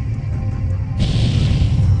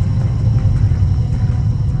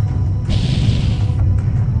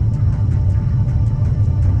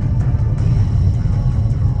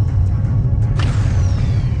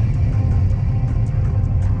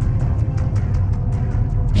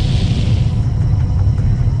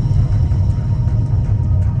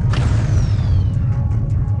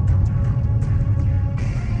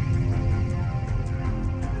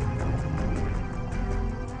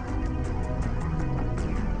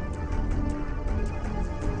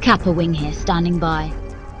 Kappa Wing here, standing by.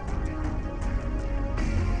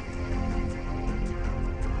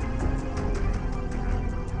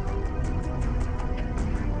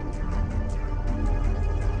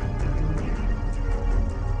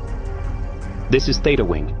 This is Theta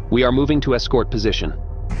Wing. We are moving to escort position.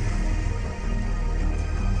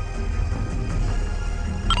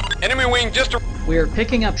 Enemy wing just... We are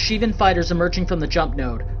picking up Shivan fighters emerging from the jump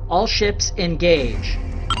node. All ships engage.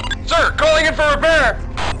 Sir, calling in for repair!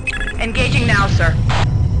 Engaging now, sir.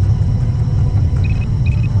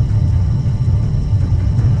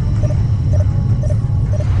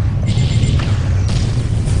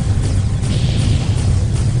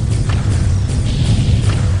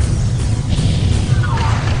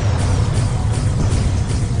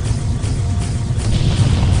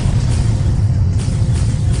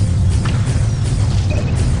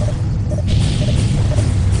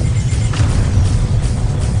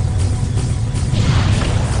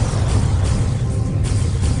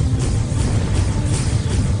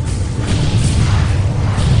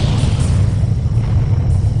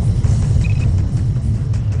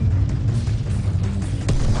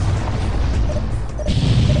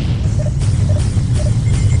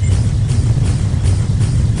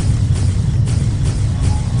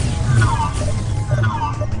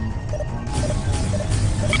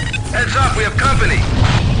 Heads up, we have company!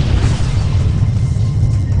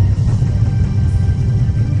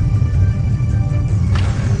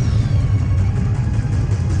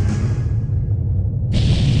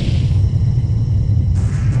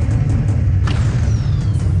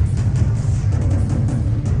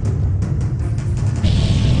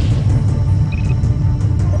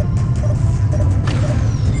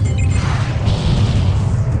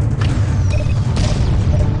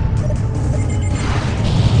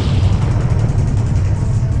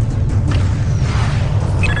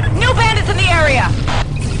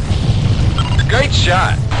 Great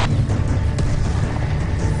shot.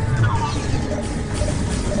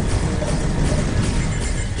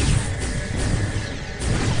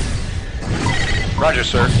 Roger,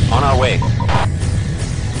 sir. On our way.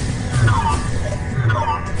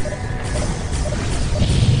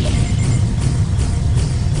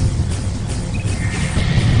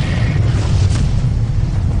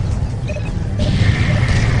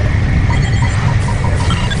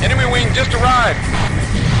 Enemy wing just arrived.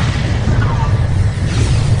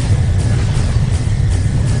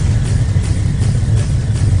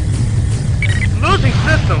 Losing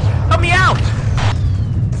systems! Help me out!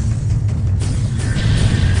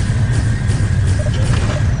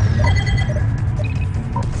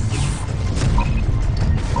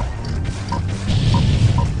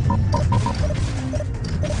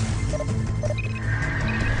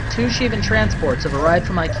 Two Shivan transports have arrived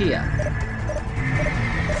from IKEA.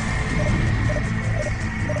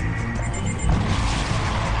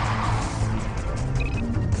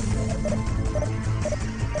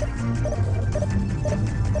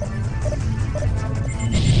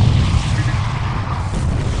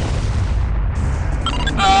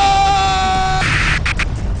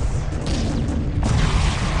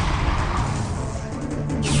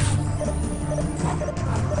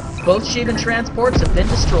 Both Shivan transports have been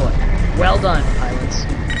destroyed. Well done, pilots.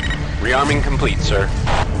 Rearming complete, sir.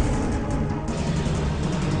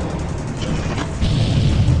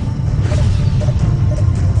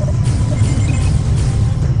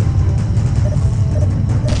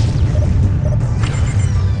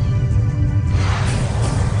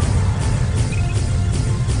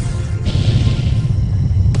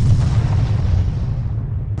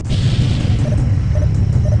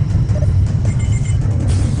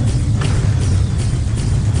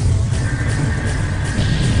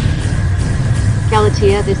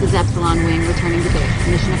 Galatea, this is Epsilon Wing, returning to base.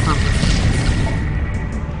 Mission accomplished.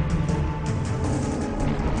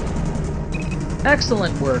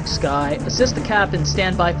 Excellent work, Sky. Assist the captain,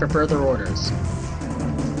 stand by for further orders.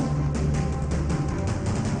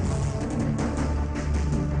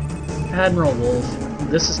 Admiral Wolf,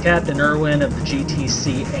 this is Captain Irwin of the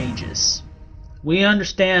GTC Aegis. We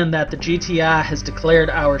understand that the GTI has declared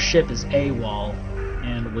our ship as AWOL,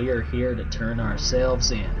 and we are here to turn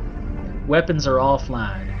ourselves in. Weapons are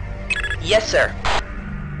offline. Yes, sir.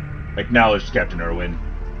 Acknowledged, Captain Irwin.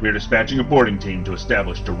 We are dispatching a boarding team to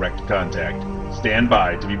establish direct contact. Stand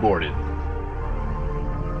by to be boarded.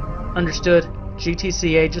 Understood.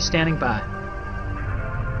 GTC Aegis standing by.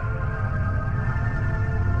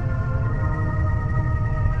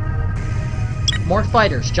 More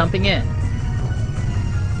fighters jumping in.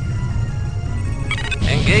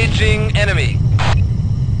 Engaging enemy.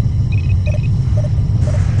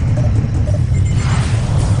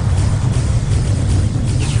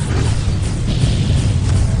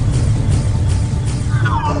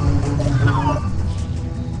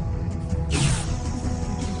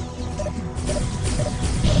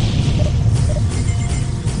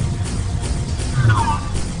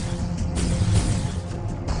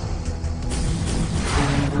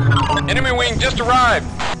 just arrived.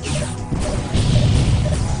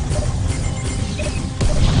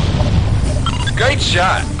 Great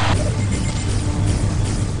shot.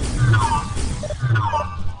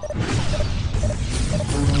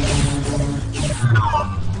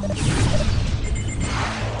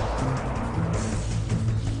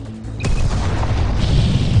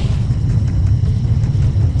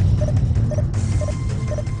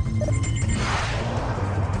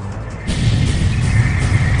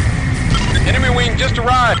 Enemy wing just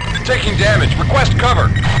arrived. Taking damage. Request cover.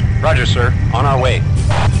 Roger, sir. On our way.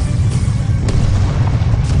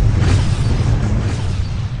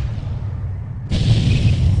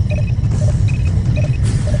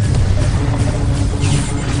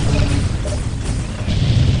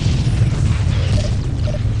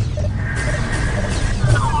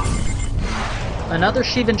 Another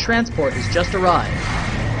Shivan transport has just arrived.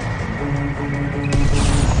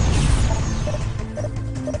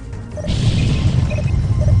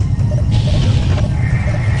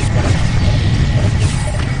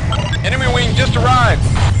 Enemy wing just arrived.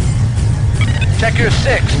 Check your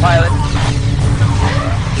 6, pilot.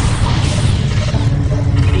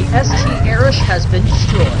 The ST Arish has been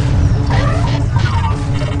destroyed.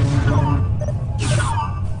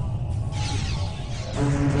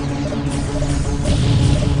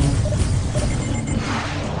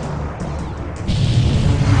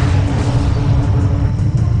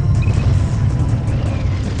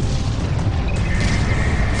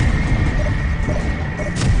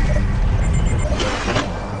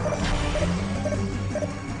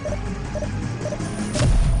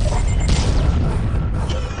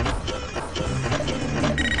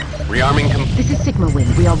 This is Sigma Wing.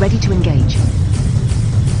 We are ready to engage.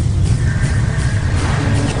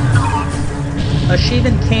 A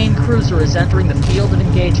Shivan Kane cruiser is entering the field of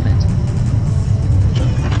engagement.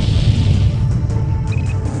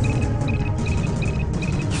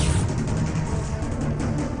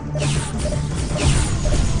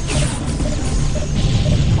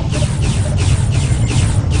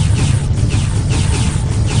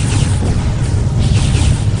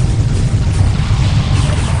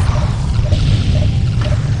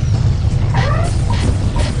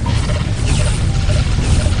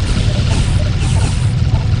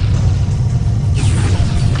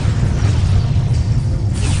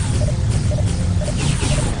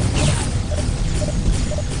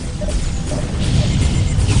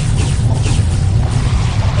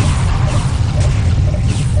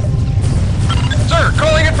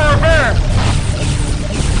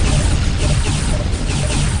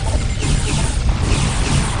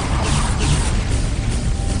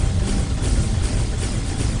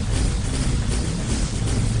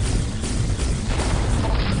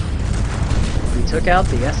 Took out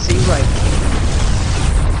the SC right.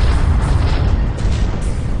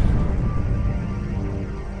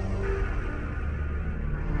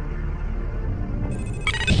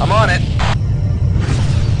 I'm on it.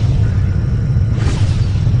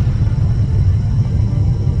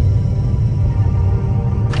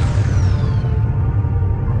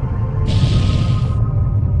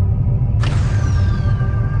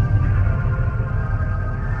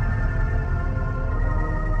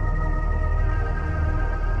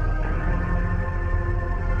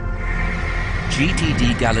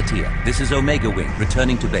 GTD Galatea, this is Omega Wing,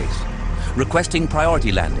 returning to base. Requesting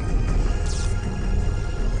priority landing.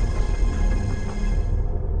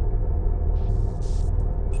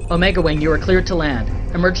 Omega Wing, you are cleared to land.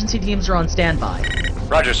 Emergency teams are on standby.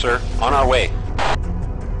 Roger, sir. On our way.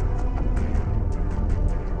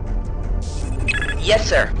 Yes,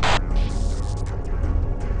 sir.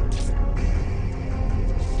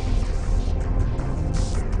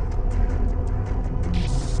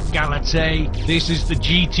 Galatea, this is the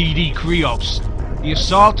GTD Krios. The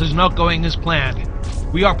assault is not going as planned.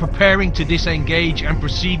 We are preparing to disengage and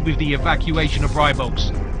proceed with the evacuation of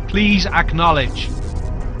Ribos. Please acknowledge.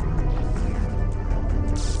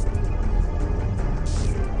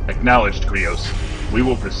 Acknowledged, Krios. We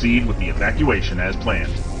will proceed with the evacuation as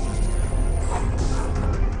planned.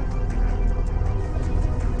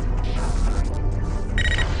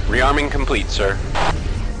 Rearming complete, sir.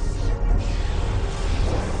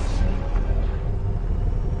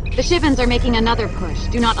 The Shivans are making another push.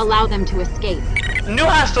 Do not allow them to escape. New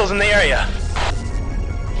hostiles in the area.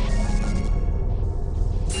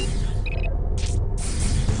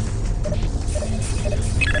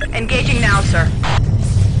 Engaging now, sir.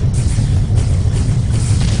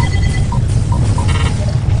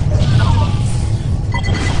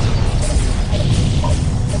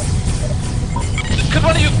 Could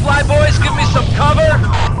one of you flyboys give me some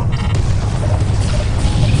cover?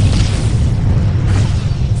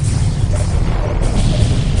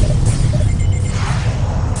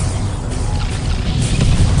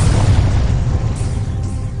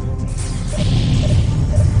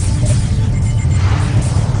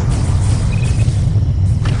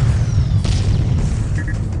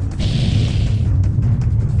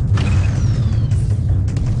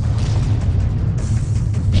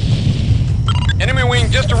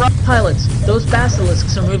 arrive. Pilots, those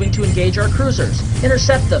basilisks are moving to engage our cruisers.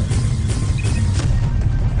 Intercept them.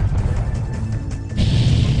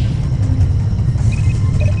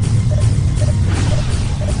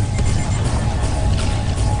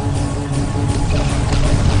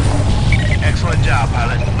 Excellent job,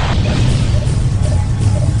 pilot.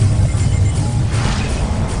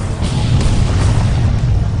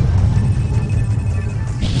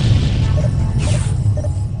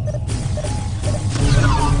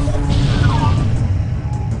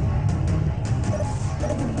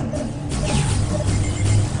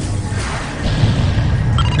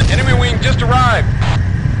 Enemy wing just arrived.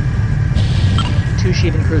 2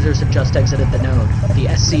 Shivan cruisers have just exited the node.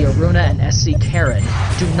 The SC Aruna and SC Karen.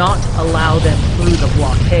 Do not allow them through the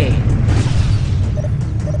blockade.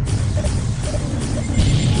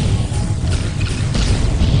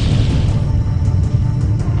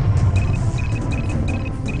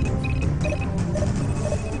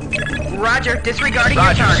 Roger, disregarding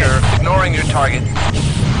your target. Roger, sir. Ignoring your target.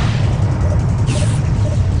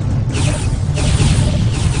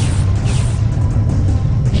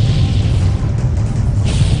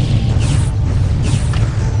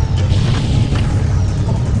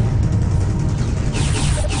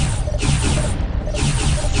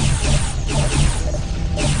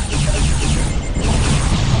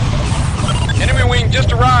 Enemy wing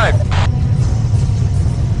just arrived.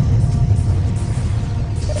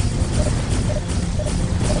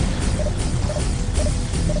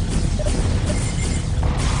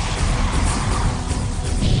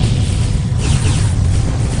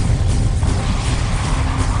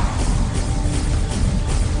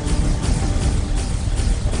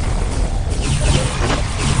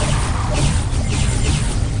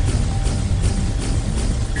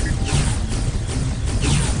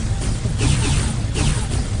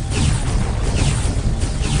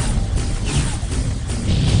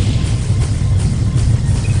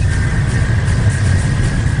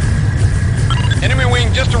 Enemy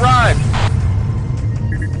wing just arrived.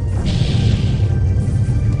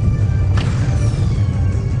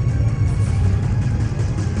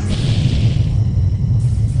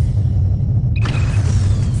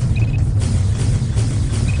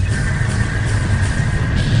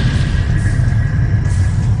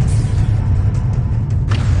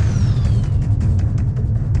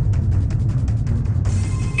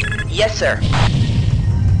 Yes, sir.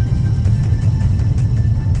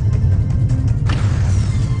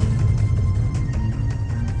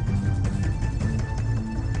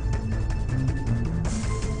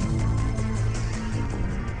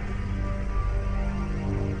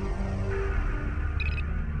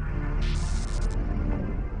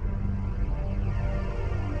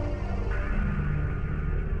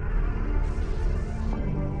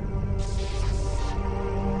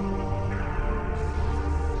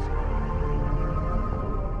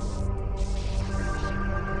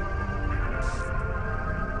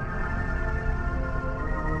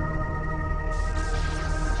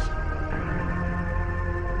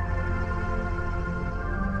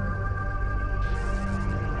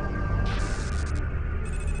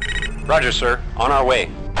 Roger, sir. On our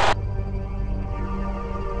way.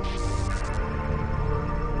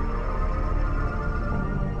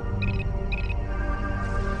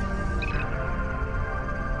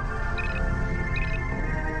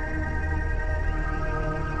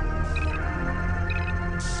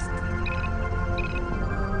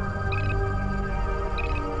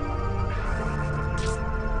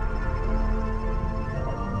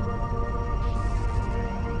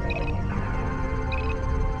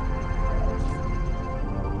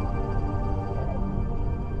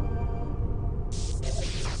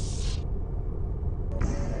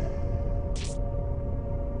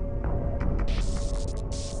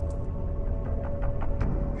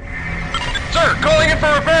 Sir, calling in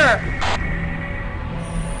for repair.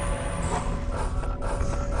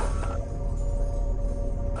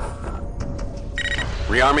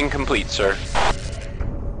 Rearming complete, sir.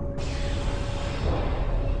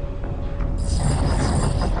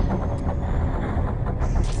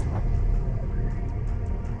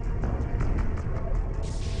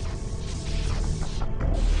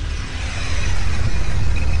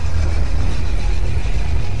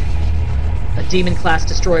 Demon-class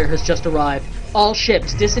destroyer has just arrived. All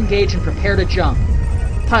ships, disengage and prepare to jump.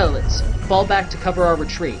 Pilots, fall back to cover our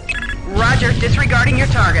retreat. Roger, disregarding your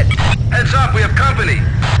target. Heads up, we have company.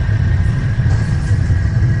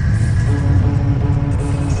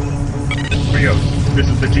 Krios, this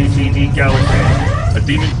is the GTD Galatea. A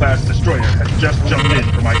demon-class destroyer has just jumped in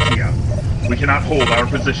from IKEA. We cannot hold our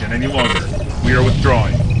position any longer. We are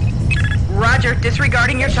withdrawing. Roger,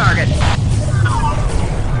 disregarding your target.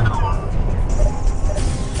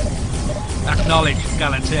 Acknowledged,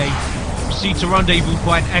 Galatea. Proceed to rendezvous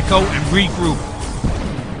point Echo and regroup.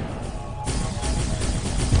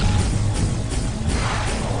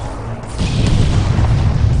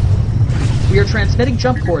 We are transmitting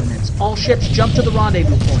jump coordinates. All ships jump to the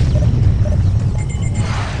rendezvous point.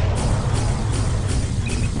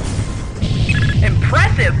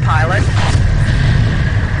 Impressive, pilot!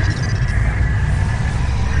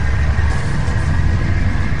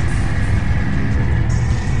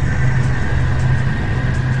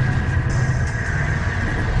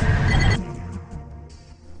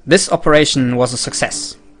 This operation was a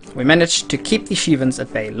success. We managed to keep the Shivans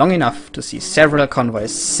at bay long enough to see several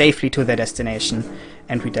convoys safely to their destination,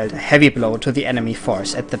 and we dealt a heavy blow to the enemy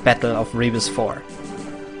force at the Battle of Ribos 4.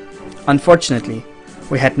 Unfortunately,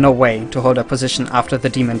 we had no way to hold our position after the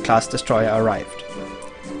Demon-class destroyer arrived.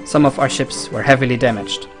 Some of our ships were heavily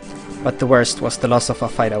damaged, but the worst was the loss of our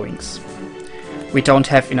fighter wings. We don't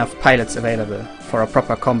have enough pilots available for a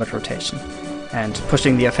proper combat rotation, and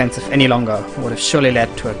pushing the offensive any longer would have surely led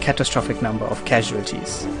to a catastrophic number of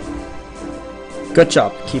casualties. Good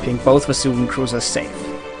job keeping both Vesuvian cruisers safe.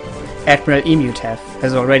 Admiral Emutef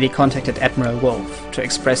has already contacted Admiral Wolf to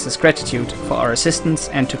express his gratitude for our assistance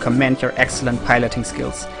and to commend your excellent piloting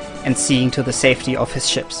skills and seeing to the safety of his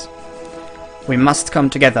ships. We must come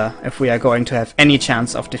together if we are going to have any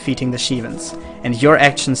chance of defeating the Shivans, and your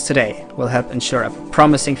actions today will help ensure a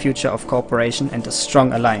promising future of cooperation and a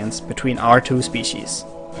strong alliance between our two species.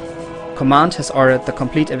 Command has ordered the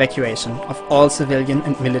complete evacuation of all civilian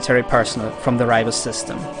and military personnel from the Ribos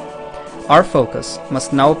system. Our focus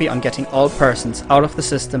must now be on getting all persons out of the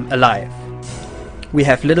system alive. We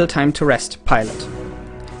have little time to rest, pilot.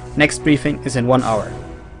 Next briefing is in 1 hour.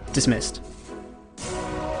 Dismissed.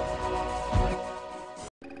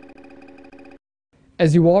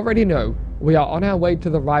 As you already know, we are on our way to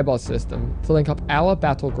the Ribos system to link up our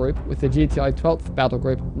battle group with the GTI 12th battle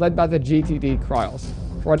group led by the GTD Krios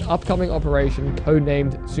for an upcoming operation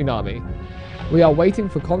codenamed Tsunami. We are waiting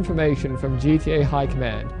for confirmation from GTA High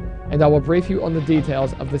Command, and I will brief you on the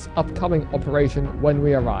details of this upcoming operation when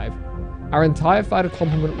we arrive. Our entire fighter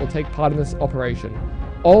complement will take part in this operation.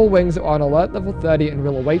 All wings are on alert level 30 and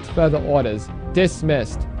will await further orders.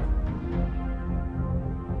 Dismissed.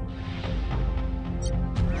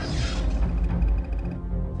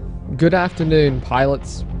 Good afternoon,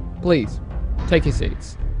 pilots. Please, take your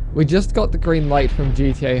seats. We just got the green light from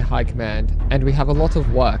GTA High Command, and we have a lot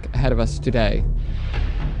of work ahead of us today.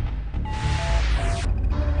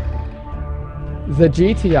 The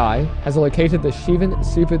GTI has located the Shivan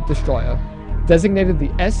Super Destroyer, designated the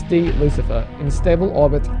SD Lucifer, in stable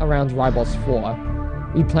orbit around Ribos 4.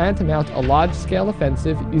 We plan to mount a large-scale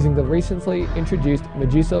offensive using the recently introduced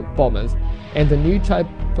Medusa bombers and the new type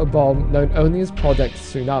of bomb known only as Project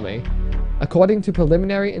Tsunami. According to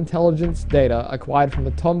preliminary intelligence data acquired from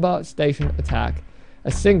the Tomba Station attack,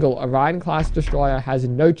 a single Orion-class destroyer has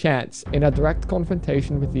no chance in a direct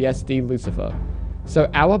confrontation with the SD Lucifer. So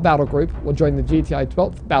our battle group will join the GTI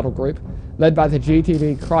 12th battle group, led by the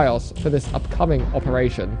GTD Krios, for this upcoming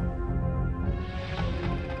operation.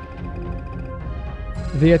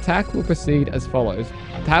 The attack will proceed as follows.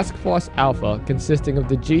 Task Force Alpha, consisting of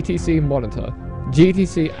the GTC Monitor,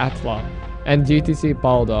 GTC Atla, and GTC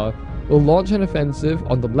Baldar, will launch an offensive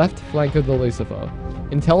on the left flank of the Lucifer.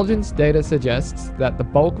 Intelligence data suggests that the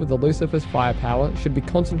bulk of the Lucifer's firepower should be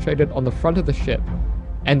concentrated on the front of the ship,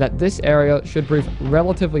 and that this area should prove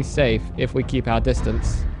relatively safe if we keep our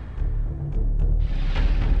distance.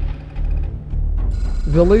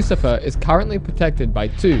 The Lucifer is currently protected by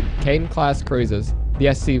two Kane-class cruisers,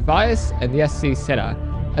 the SC Vias and the SC Senna,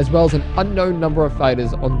 as well as an unknown number of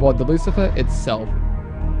fighters on board the Lucifer itself.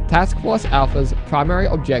 Task Force Alpha's primary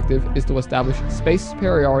objective is to establish space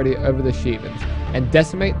superiority over the Shivans and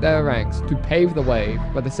decimate their ranks to pave the way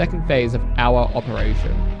for the second phase of our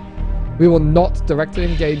operation. We will not directly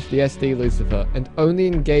engage the SD Lucifer and only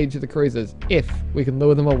engage the cruisers if we can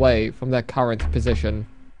lure them away from their current position.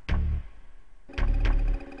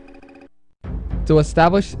 To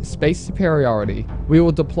establish space superiority, we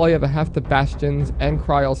will deploy over half the Bastions and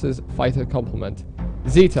Krios' fighter complement.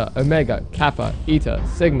 Zeta, Omega, Kappa, Eta,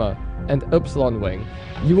 Sigma, and Upsilon Wing.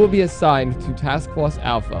 You will be assigned to Task Force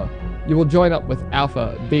Alpha. You will join up with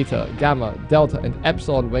Alpha, Beta, Gamma, Delta, and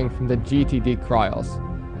Epsilon Wing from the GTD Krios.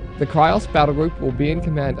 The Krios battle group will be in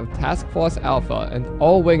command of Task Force Alpha, and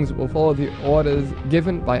all wings will follow the orders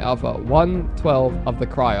given by Alpha 112 of the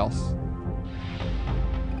Krios.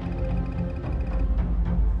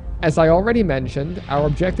 As I already mentioned, our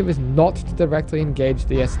objective is not to directly engage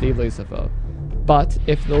the SD Lucifer. But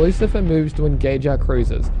if the Lucifer moves to engage our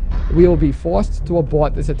cruisers, We will be forced to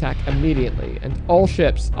abort this attack immediately, and all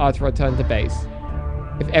ships are to return to base.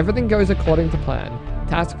 If everything goes according to plan,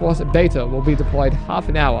 Task Force Beta will be deployed half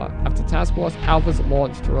an hour after Task Force Alpha's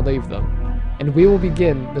launch to relieve them, and we will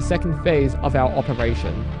begin the second phase of our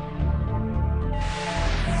operation.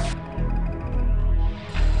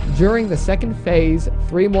 During the second phase,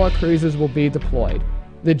 3 more cruisers will be deployed: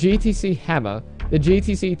 the GTC Hammer, the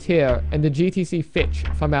GTC Tyr, and the GTC Fitch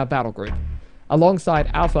from our battle group,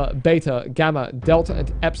 alongside Alpha, Beta, Gamma, Delta,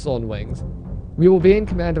 and Epsilon wings. We will be in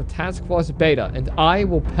command of Task Force Beta, and I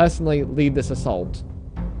will personally lead this assault.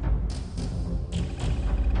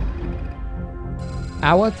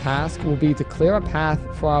 Our task will be to clear a path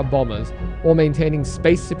for our bombers while maintaining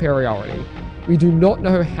space superiority. We do not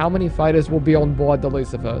know how many fighters will be on board the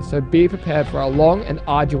Lucifer, so be prepared for a long and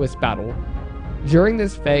arduous battle. During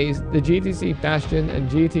this phase, the GTC Bastión and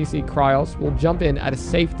GTC Krios will jump in at a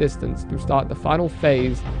safe distance to start the final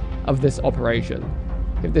phase of this operation.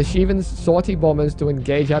 If the Shivan's sortie bombers to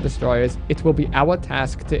engage our destroyers, it will be our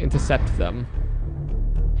task to intercept them.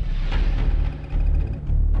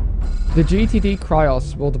 The GTD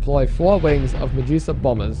Krios will deploy 4 wings of Medusa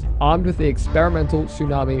bombers, armed with the experimental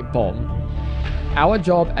Tsunami bomb. Our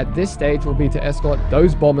job at this stage will be to escort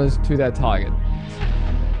those bombers to their target.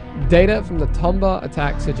 Data from the Tomba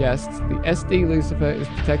attack suggests the SD Lucifer is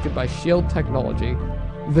protected by shield technology,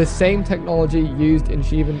 the same technology used in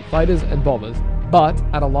Shivan fighters and bombers, but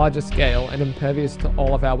at a larger scale and impervious to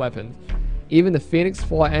all of our weapons. Even the Phoenix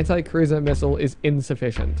 4 anti-cruiser missile is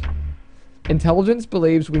insufficient. Intelligence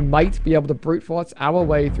believes we might be able to brute force our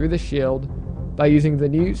way through the shield by using the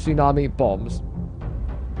new Tsunami bombs.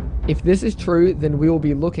 If this is true, then we will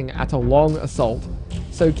be looking at a long assault,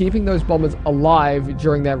 so keeping those bombers alive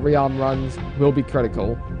during their rearm runs will be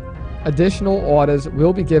critical. Additional orders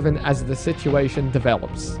will be given as the situation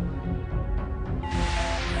develops.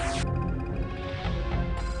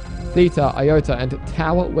 Theta, Iota, and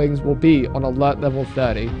Tau wings will be on alert level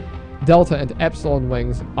 30. Delta and Epsilon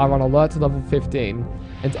wings are on alert level 15,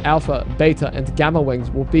 and Alpha, Beta, and Gamma wings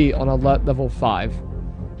will be on alert level 5.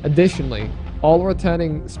 Additionally, all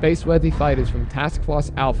returning space-worthy fighters from Task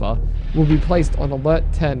Force Alpha will be placed on alert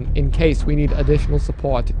 10 in case we need additional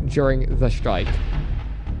support during the strike.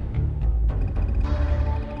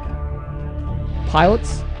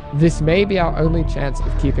 Pilots, this may be our only chance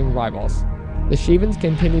of keeping Ribos. The Shivans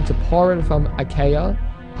continue to pour in from Achaea,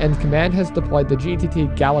 and Command has deployed the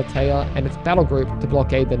GTD Galatea and its battle group to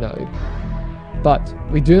blockade the node. But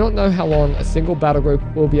we do not know how long a single battle group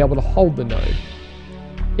will be able to hold the node.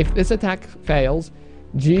 If this attack fails,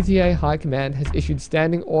 GTA High Command has issued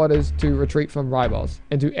standing orders to retreat from Ribos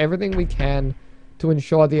and do everything we can to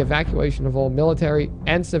ensure the evacuation of all military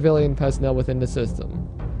and civilian personnel within the system.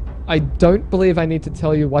 I don't believe I need to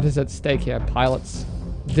tell you what is at stake here, pilots.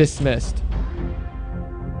 Dismissed.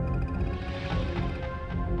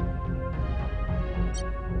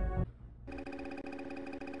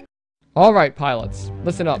 Alright pilots,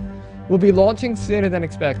 listen up. We'll be launching sooner than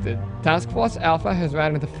expected. Task Force Alpha has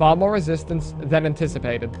ran into far more resistance than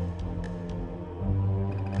anticipated.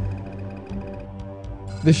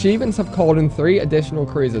 The Shivans have called in 3 additional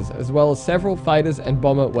cruisers, as well as several fighters and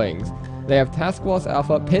bomber wings. They have Task Force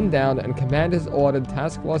Alpha pinned down, and Command has ordered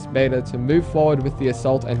Task Force Beta to move forward with the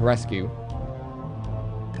assault and rescue.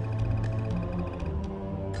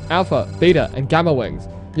 Alpha, Beta, and Gamma wings,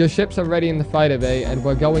 your ships are ready in the fighter bay, and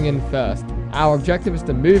we're going in first. Our objective is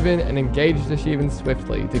to move in and engage the Shivans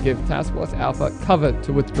swiftly to give Task Force Alpha cover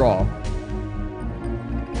to withdraw.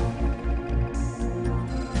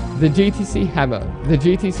 The GTC Hammer, the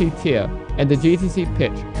GTC Tyr, and the GTC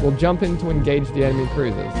Pitch will jump in to engage the enemy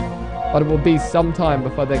cruisers, but it will be some time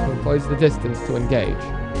before they can close the distance to engage.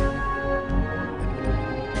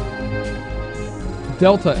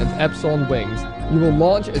 Delta and Epsilon wings, you will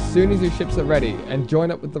launch as soon as your ships are ready and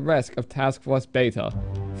join up with the rest of Task Force Beta.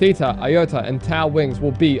 Theta, Iota, and Tau wings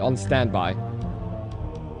will be on standby.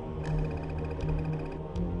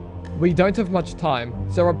 We don't have much time,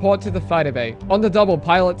 so report to the fighter bay. On the double,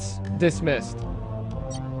 pilots. Dismissed.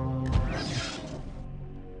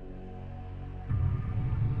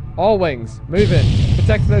 All wings, move in.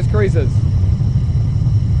 Protect those cruisers.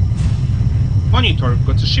 Monitor,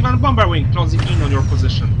 got a Shivan bomber wing closing in on your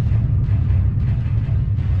position.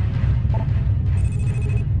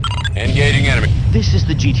 Engaging enemy. This is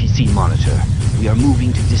the GTC monitor. We are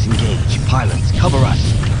moving to disengage. Pilots, cover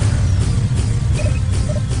us.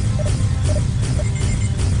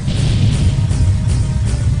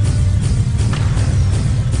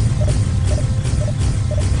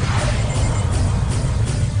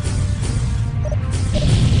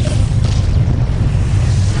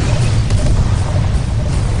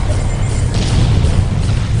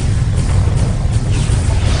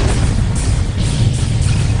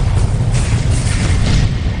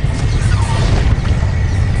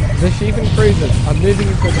 cruisers are moving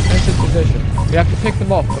into a defensive position. We have to pick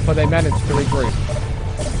them off before they manage to regroup.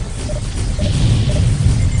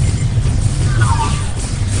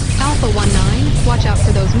 Alpha 1-9, watch out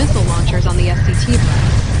for those missile launchers on the SCT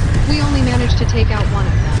blast. We only managed to take out one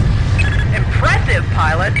of them. Impressive,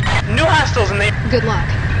 pilot! New hostiles in the... Good luck.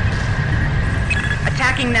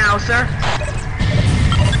 Attacking now, sir.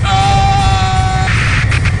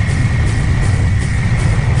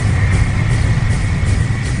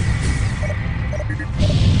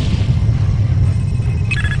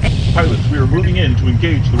 Pilots, we are moving in to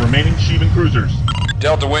engage the remaining Shivan cruisers.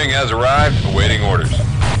 Delta Wing has arrived, awaiting orders.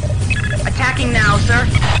 Attacking now, sir.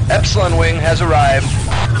 Epsilon Wing has arrived.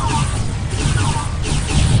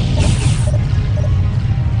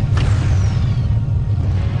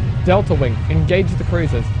 Delta Wing, engage the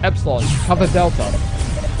cruisers. Epsilon, cover Delta.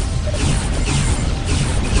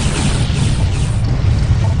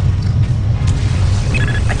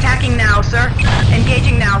 Attacking now, sir.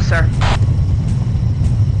 Engaging now, sir.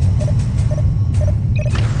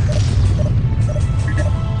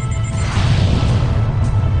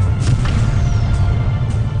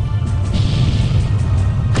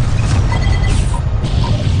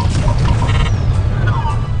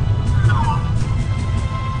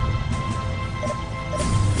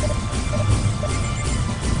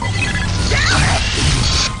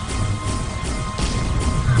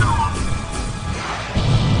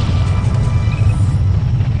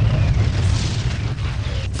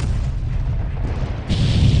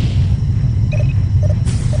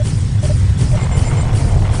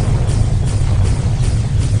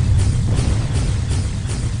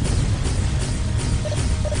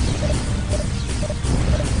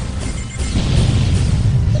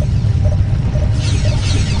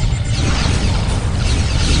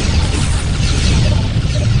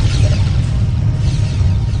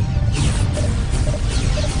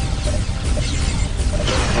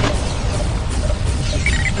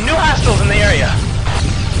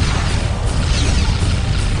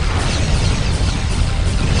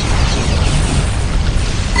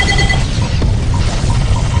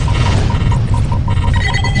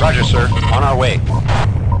 Roger, sir. On our way.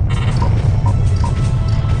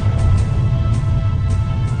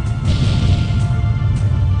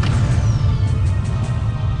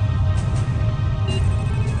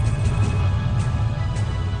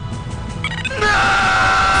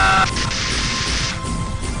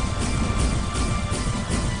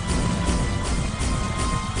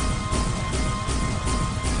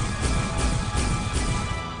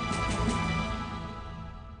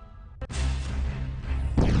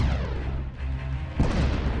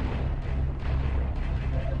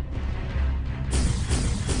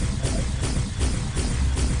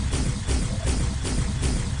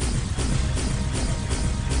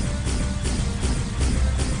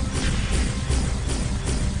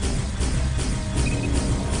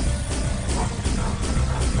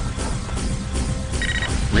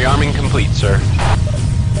 Rearming complete, sir.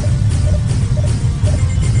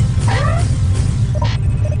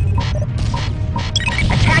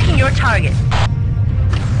 Attacking your target.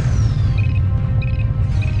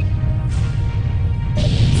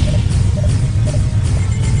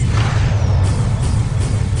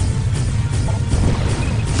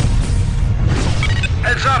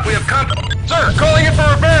 Heads up, we have company. Sir, calling in for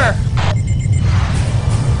repair.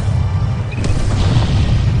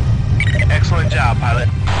 Excellent job, pilot.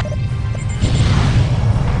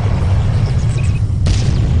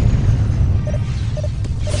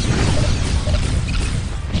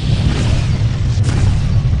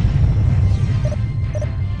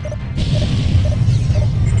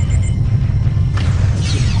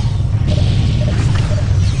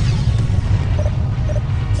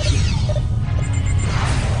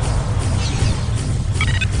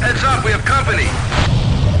 Heads up, we have company.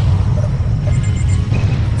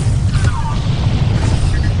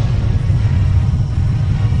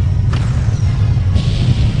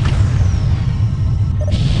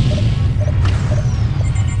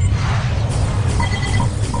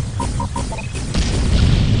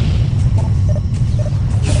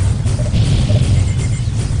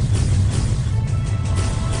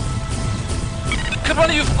 Could one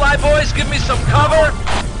of you flyboys give me some cover?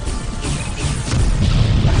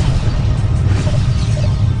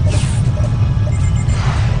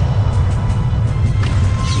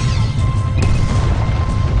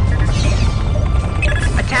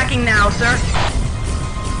 Attacking now, sir.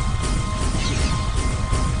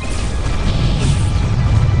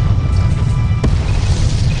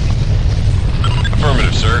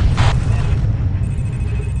 Affirmative, sir.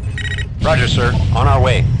 Roger, sir. On our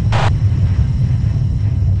way.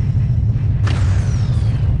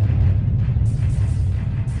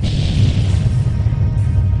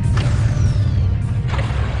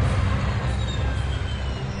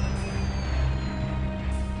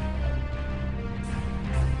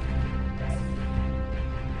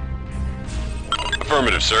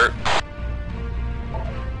 Affirmative, sir.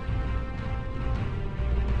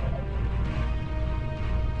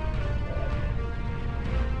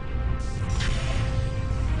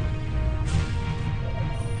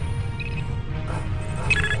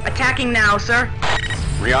 Attacking now, sir.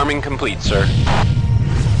 Rearming complete, sir.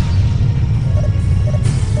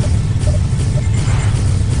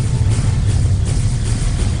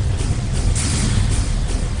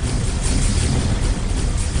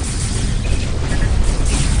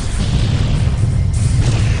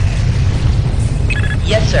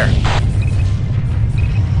 Yes, sir.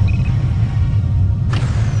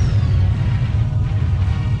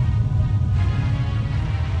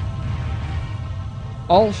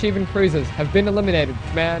 All Shivan cruisers have been eliminated,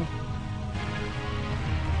 Command.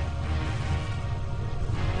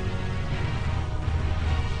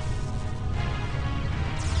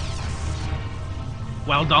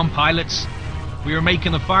 Well done, pilots. We are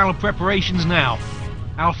making the final preparations now.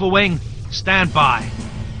 Alpha Wing, stand by.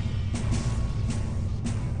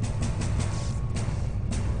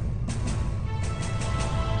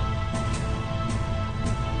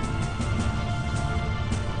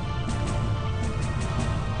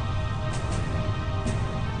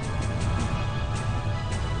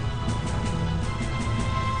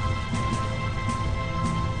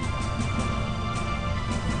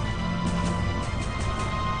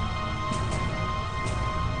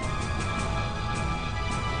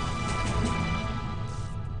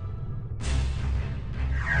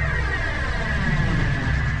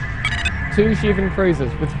 Two Shivan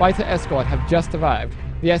cruisers with fighter escort have just arrived,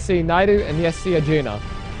 the SC Naidu and the SC Arjuna.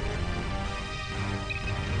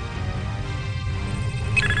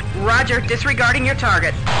 Roger, disregarding your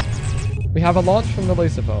target. We have a launch from the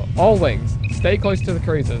Lucifer. All wings, stay close to the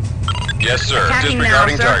cruisers. Yes, sir. Attacking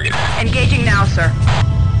Disregarding now, sir. target. Engaging now, sir.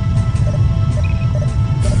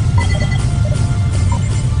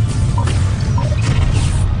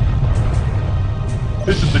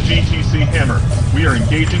 This is the GTC Hammer. We are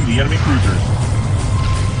engaging the enemy cruisers.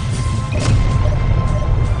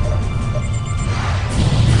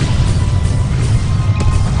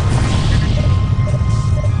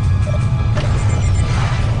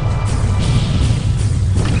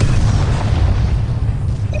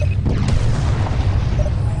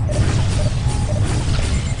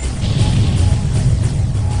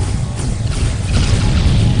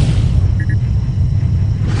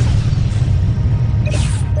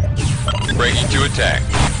 Breaking to attack.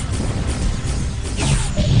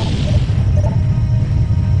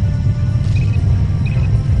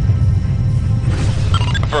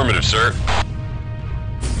 Affirmative, sir.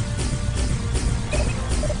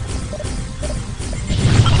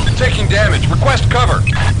 Taking damage. Request cover.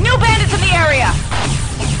 New bandits in the area!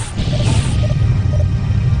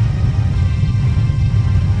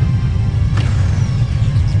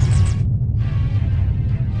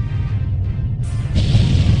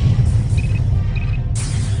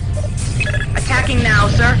 Attacking now,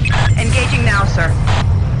 sir. Engaging now, sir.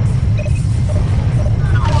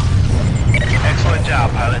 Excellent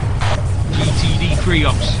job, pilot. GTD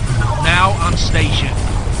Krios, now on station.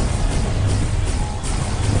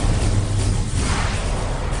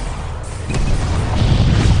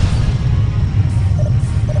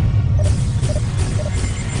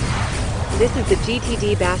 This is the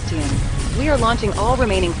GTD Bastión. We are launching all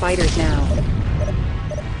remaining fighters now.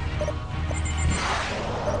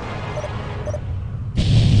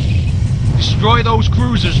 Destroy those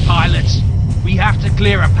cruisers, pilots. We have to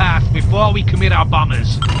clear a path before we commit our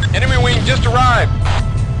bombers. Enemy wing just arrived.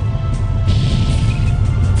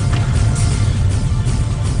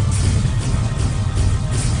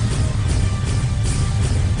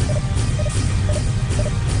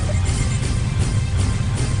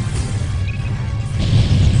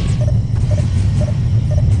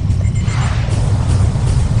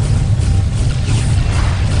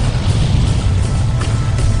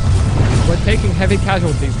 We're taking heavy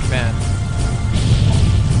casualties, Command.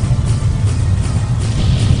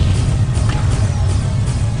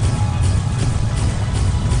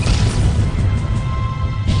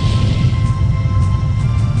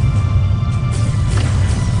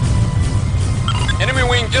 Enemy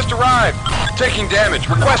wing just arrived. Taking damage.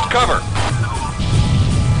 Request cover.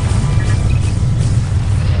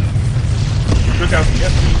 Took out the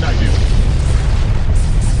SC Naidu.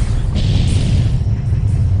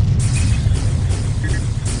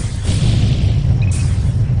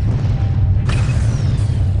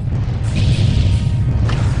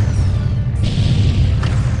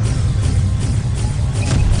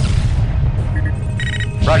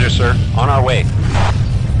 Roger, sir. On our way.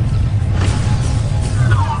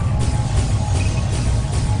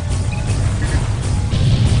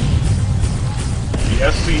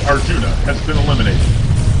 SC Arjuna has been eliminated.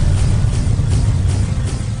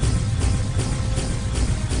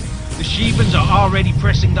 The Shivans are already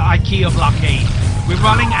pressing the IKEA blockade. We're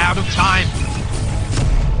running out of time.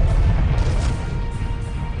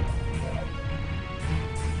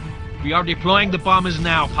 We are deploying the bombers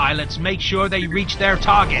now, pilots. Make sure they reach their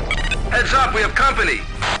target. Heads up, we have company!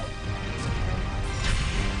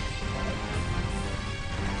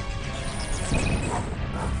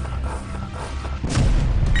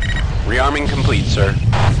 Rearming complete, sir.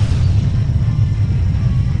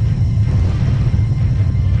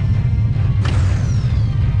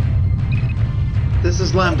 This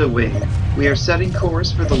is Lambda Wing. We are setting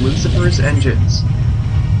course for the Lucifer's engines.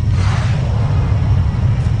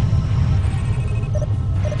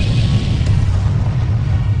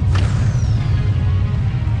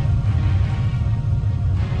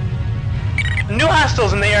 New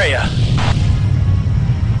hostiles in the area.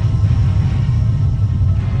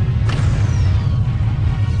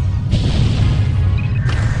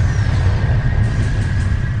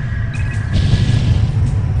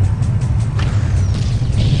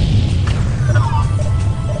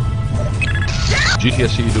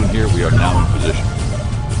 GTSC doing here, we are now in position.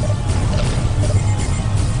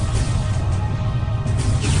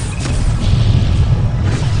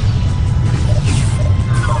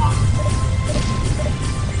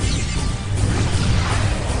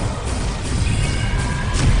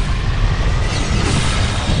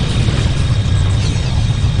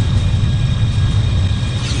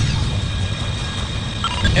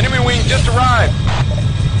 Enemy wing just arrived.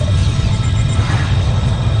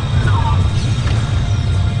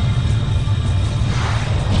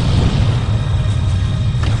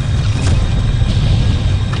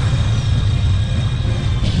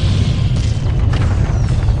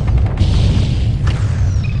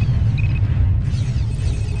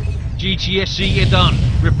 GTSC, you're done.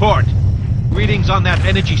 Report. Readings on that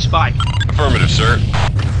energy spike. Affirmative, sir.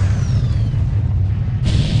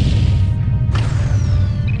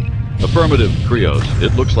 Affirmative, Krios.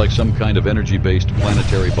 It looks like some kind of energy-based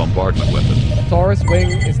planetary bombardment weapon. Taurus Wing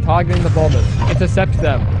is targeting the bombers. Intercept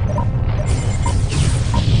them.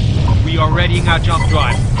 We are readying our jump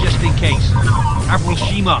drive, just in case. Admiral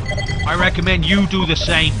Shima, I recommend you do the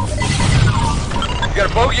same. You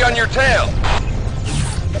got a bogey on your tail.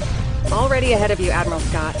 Already ahead of you, Admiral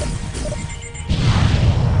Scott.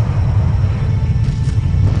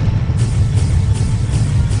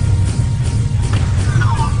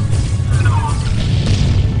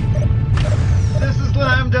 This is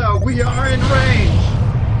Lambda. We are in range.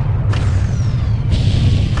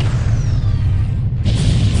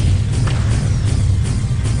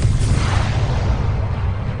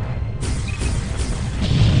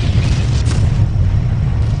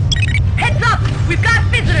 Heads up! We've got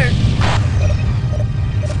visitors!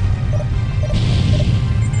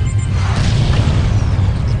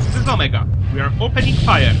 This is Omega. We are opening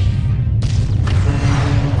fire.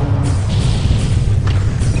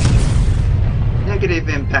 Negative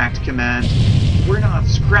impact, Command. We're not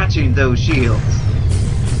scratching those shields.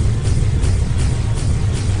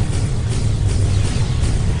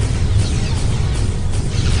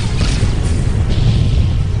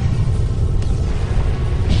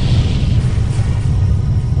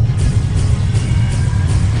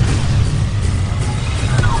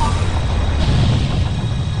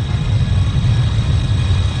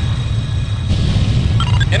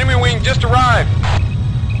 Enemy wing just arrived.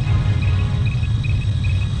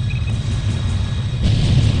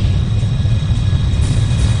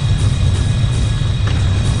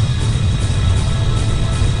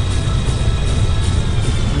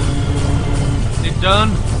 They're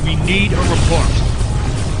done. We need a report.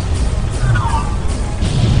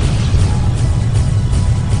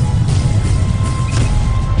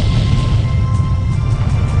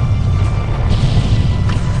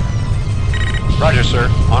 Roger, sir.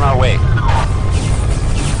 On our way.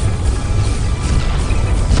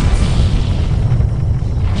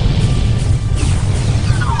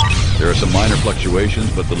 There are some minor fluctuations,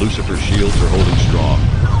 but the Lucifer shields are holding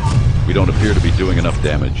strong. We don't appear to be doing enough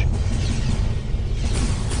damage.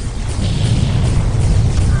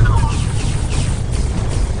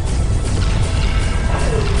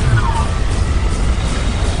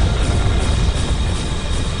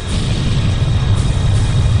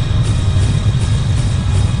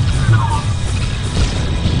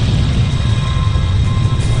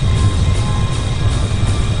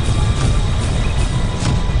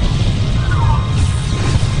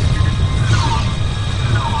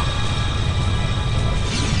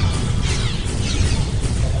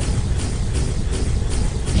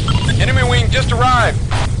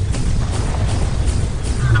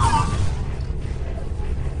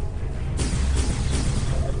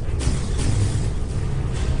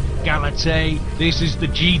 Galatea, this is the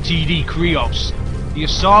GTD Krios. The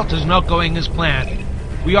assault is not going as planned.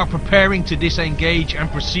 We are preparing to disengage and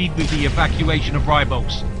proceed with the evacuation of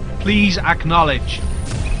Ribos. Please acknowledge.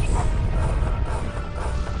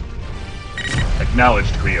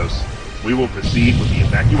 Acknowledged, Krios. We will proceed with the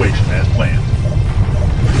evacuation as planned.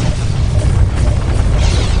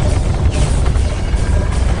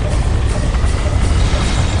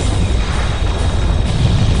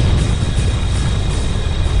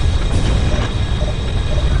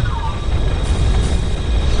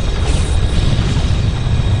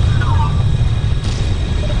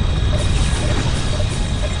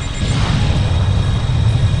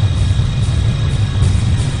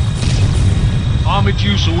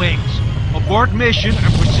 Medusa wings. Abort mission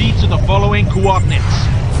and proceed to the following coordinates.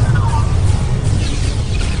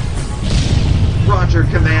 Roger,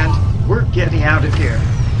 Command. We're getting out of here.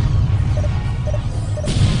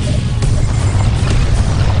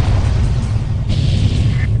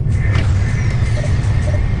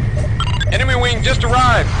 Enemy wing just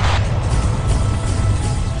arrived.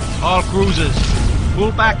 All cruisers,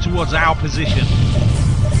 pull back towards our position.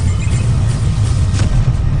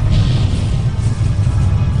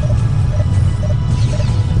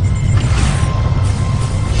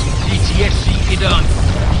 GTSC done.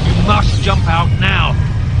 You must jump out now.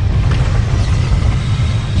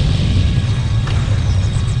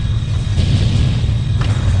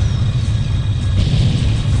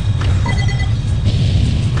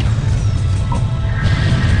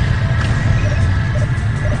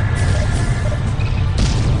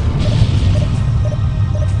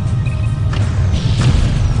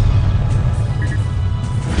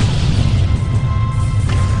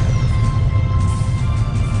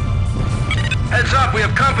 Heads up, we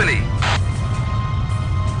have company.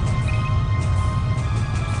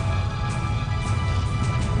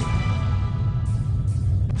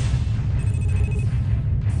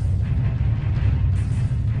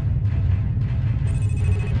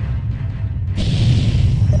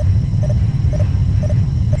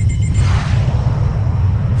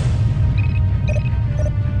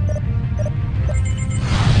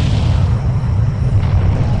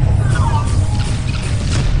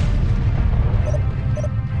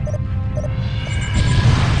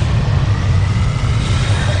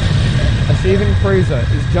 Shivan cruiser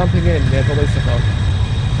is jumping in near the Lucifer.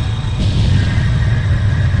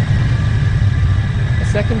 A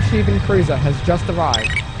second Shivan cruiser has just arrived.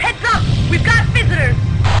 Heads up! We've got visitors!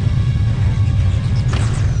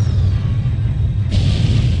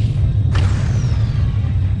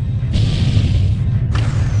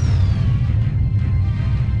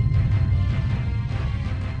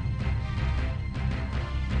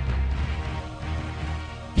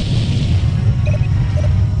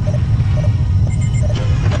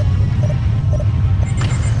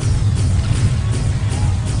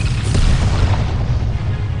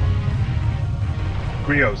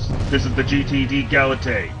 Krios, this is the GTD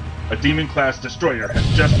Galatea. A Demon-class destroyer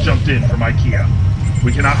has just jumped in from IKEA.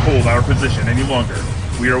 We cannot hold our position any longer.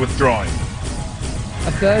 We are withdrawing.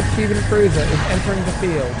 A third Shivan cruiser is entering the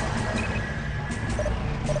field.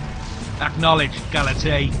 Acknowledged,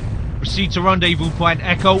 Galatea. Proceed to rendezvous point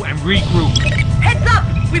Echo and regroup. Heads up!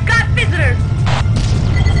 We've got visitors!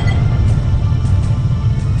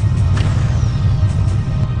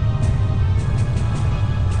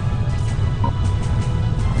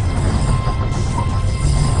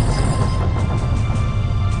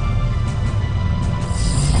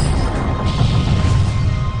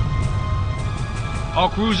 All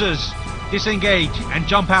cruisers, disengage and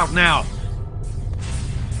jump out now.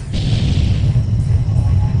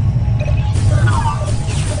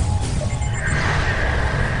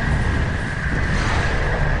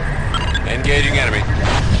 Engaging enemy.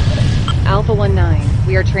 Alpha 19,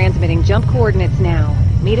 we are transmitting jump coordinates now.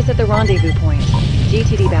 Meet us at the rendezvous point.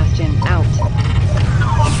 GTD Bastión, out.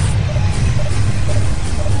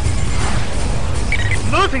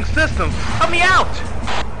 Losing systems! Help me out!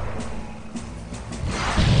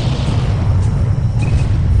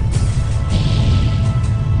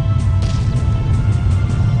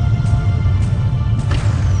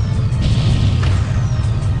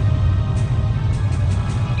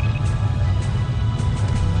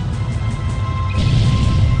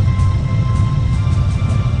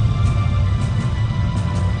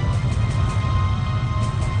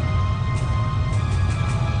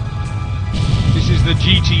 The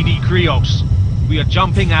GTD Krios. We are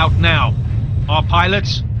jumping out now. Our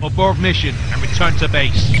pilots, abort mission and return to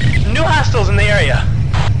base. New hostiles in the area.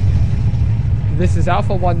 This is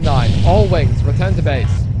Alpha 19. All wings, return to base.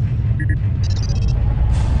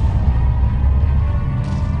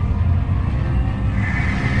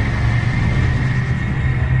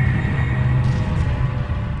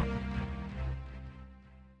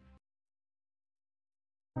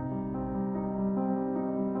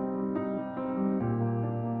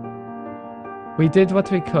 We did what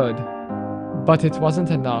we could, but it wasn't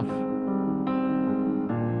enough.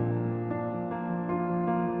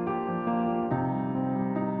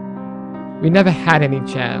 We never had any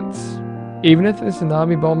chance. Even if the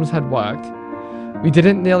tsunami bombs had worked, we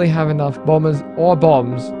didn't nearly have enough bombers or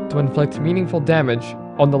bombs to inflict meaningful damage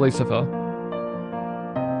on the Lucifer.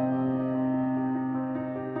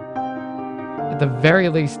 At the very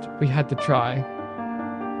least, we had to try.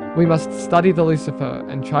 We must study the Lucifer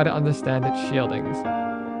and try to understand its shieldings,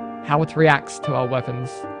 how it reacts to our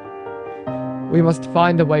weapons. We must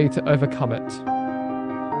find a way to overcome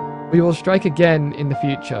it. We will strike again in the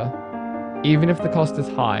future, even if the cost is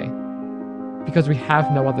high, because we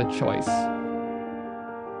have no other choice.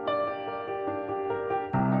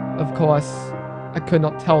 Of course, I could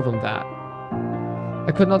not tell them that.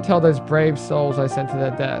 I could not tell those brave souls I sent to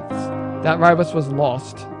their deaths that Ribos was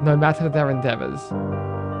lost, no matter their endeavors.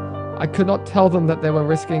 I could not tell them that they were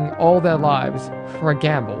risking all their lives for a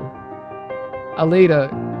gamble. A leader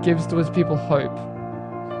gives to his people hope,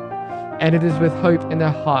 and it is with hope in their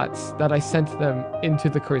hearts that I sent them into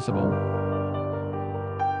the Crucible.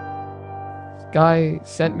 Guy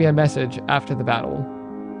sent me a message after the battle.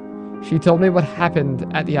 She told me what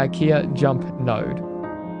happened at the IKEA jump node.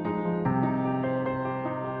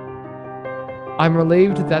 I'm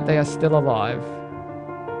relieved that they are still alive.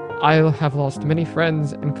 I have lost many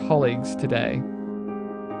friends and colleagues today.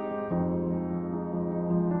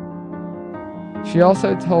 She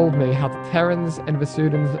also told me how the Terrans and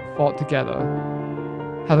Vesudans fought together,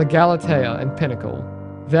 how the Galatea and Pinnacle,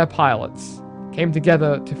 their pilots, came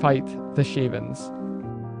together to fight the Shivans.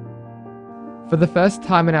 For the first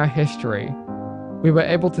time in our history, we were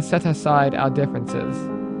able to set aside our differences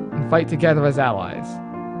and fight together as allies.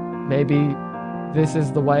 Maybe this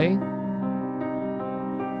is the way?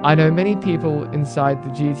 I know many people inside the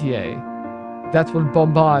GTA that would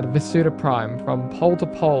bombard Vesuda Prime from pole to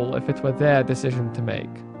pole if it were their decision to make.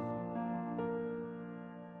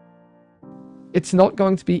 It's not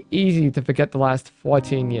going to be easy to forget the last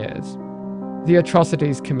 14 years, the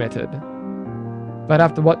atrocities committed. But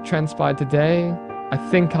after what transpired today, I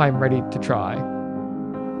think I'm ready to try.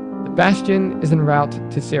 The Bastion is en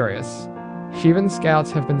route to Sirius. Shivan scouts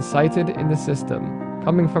have been sighted in the system,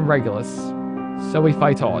 coming from Regulus, so we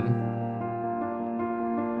fight on.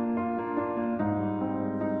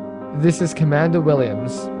 This is Commander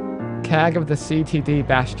Williams, CAG of the GTD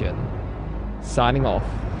Bastión, signing off.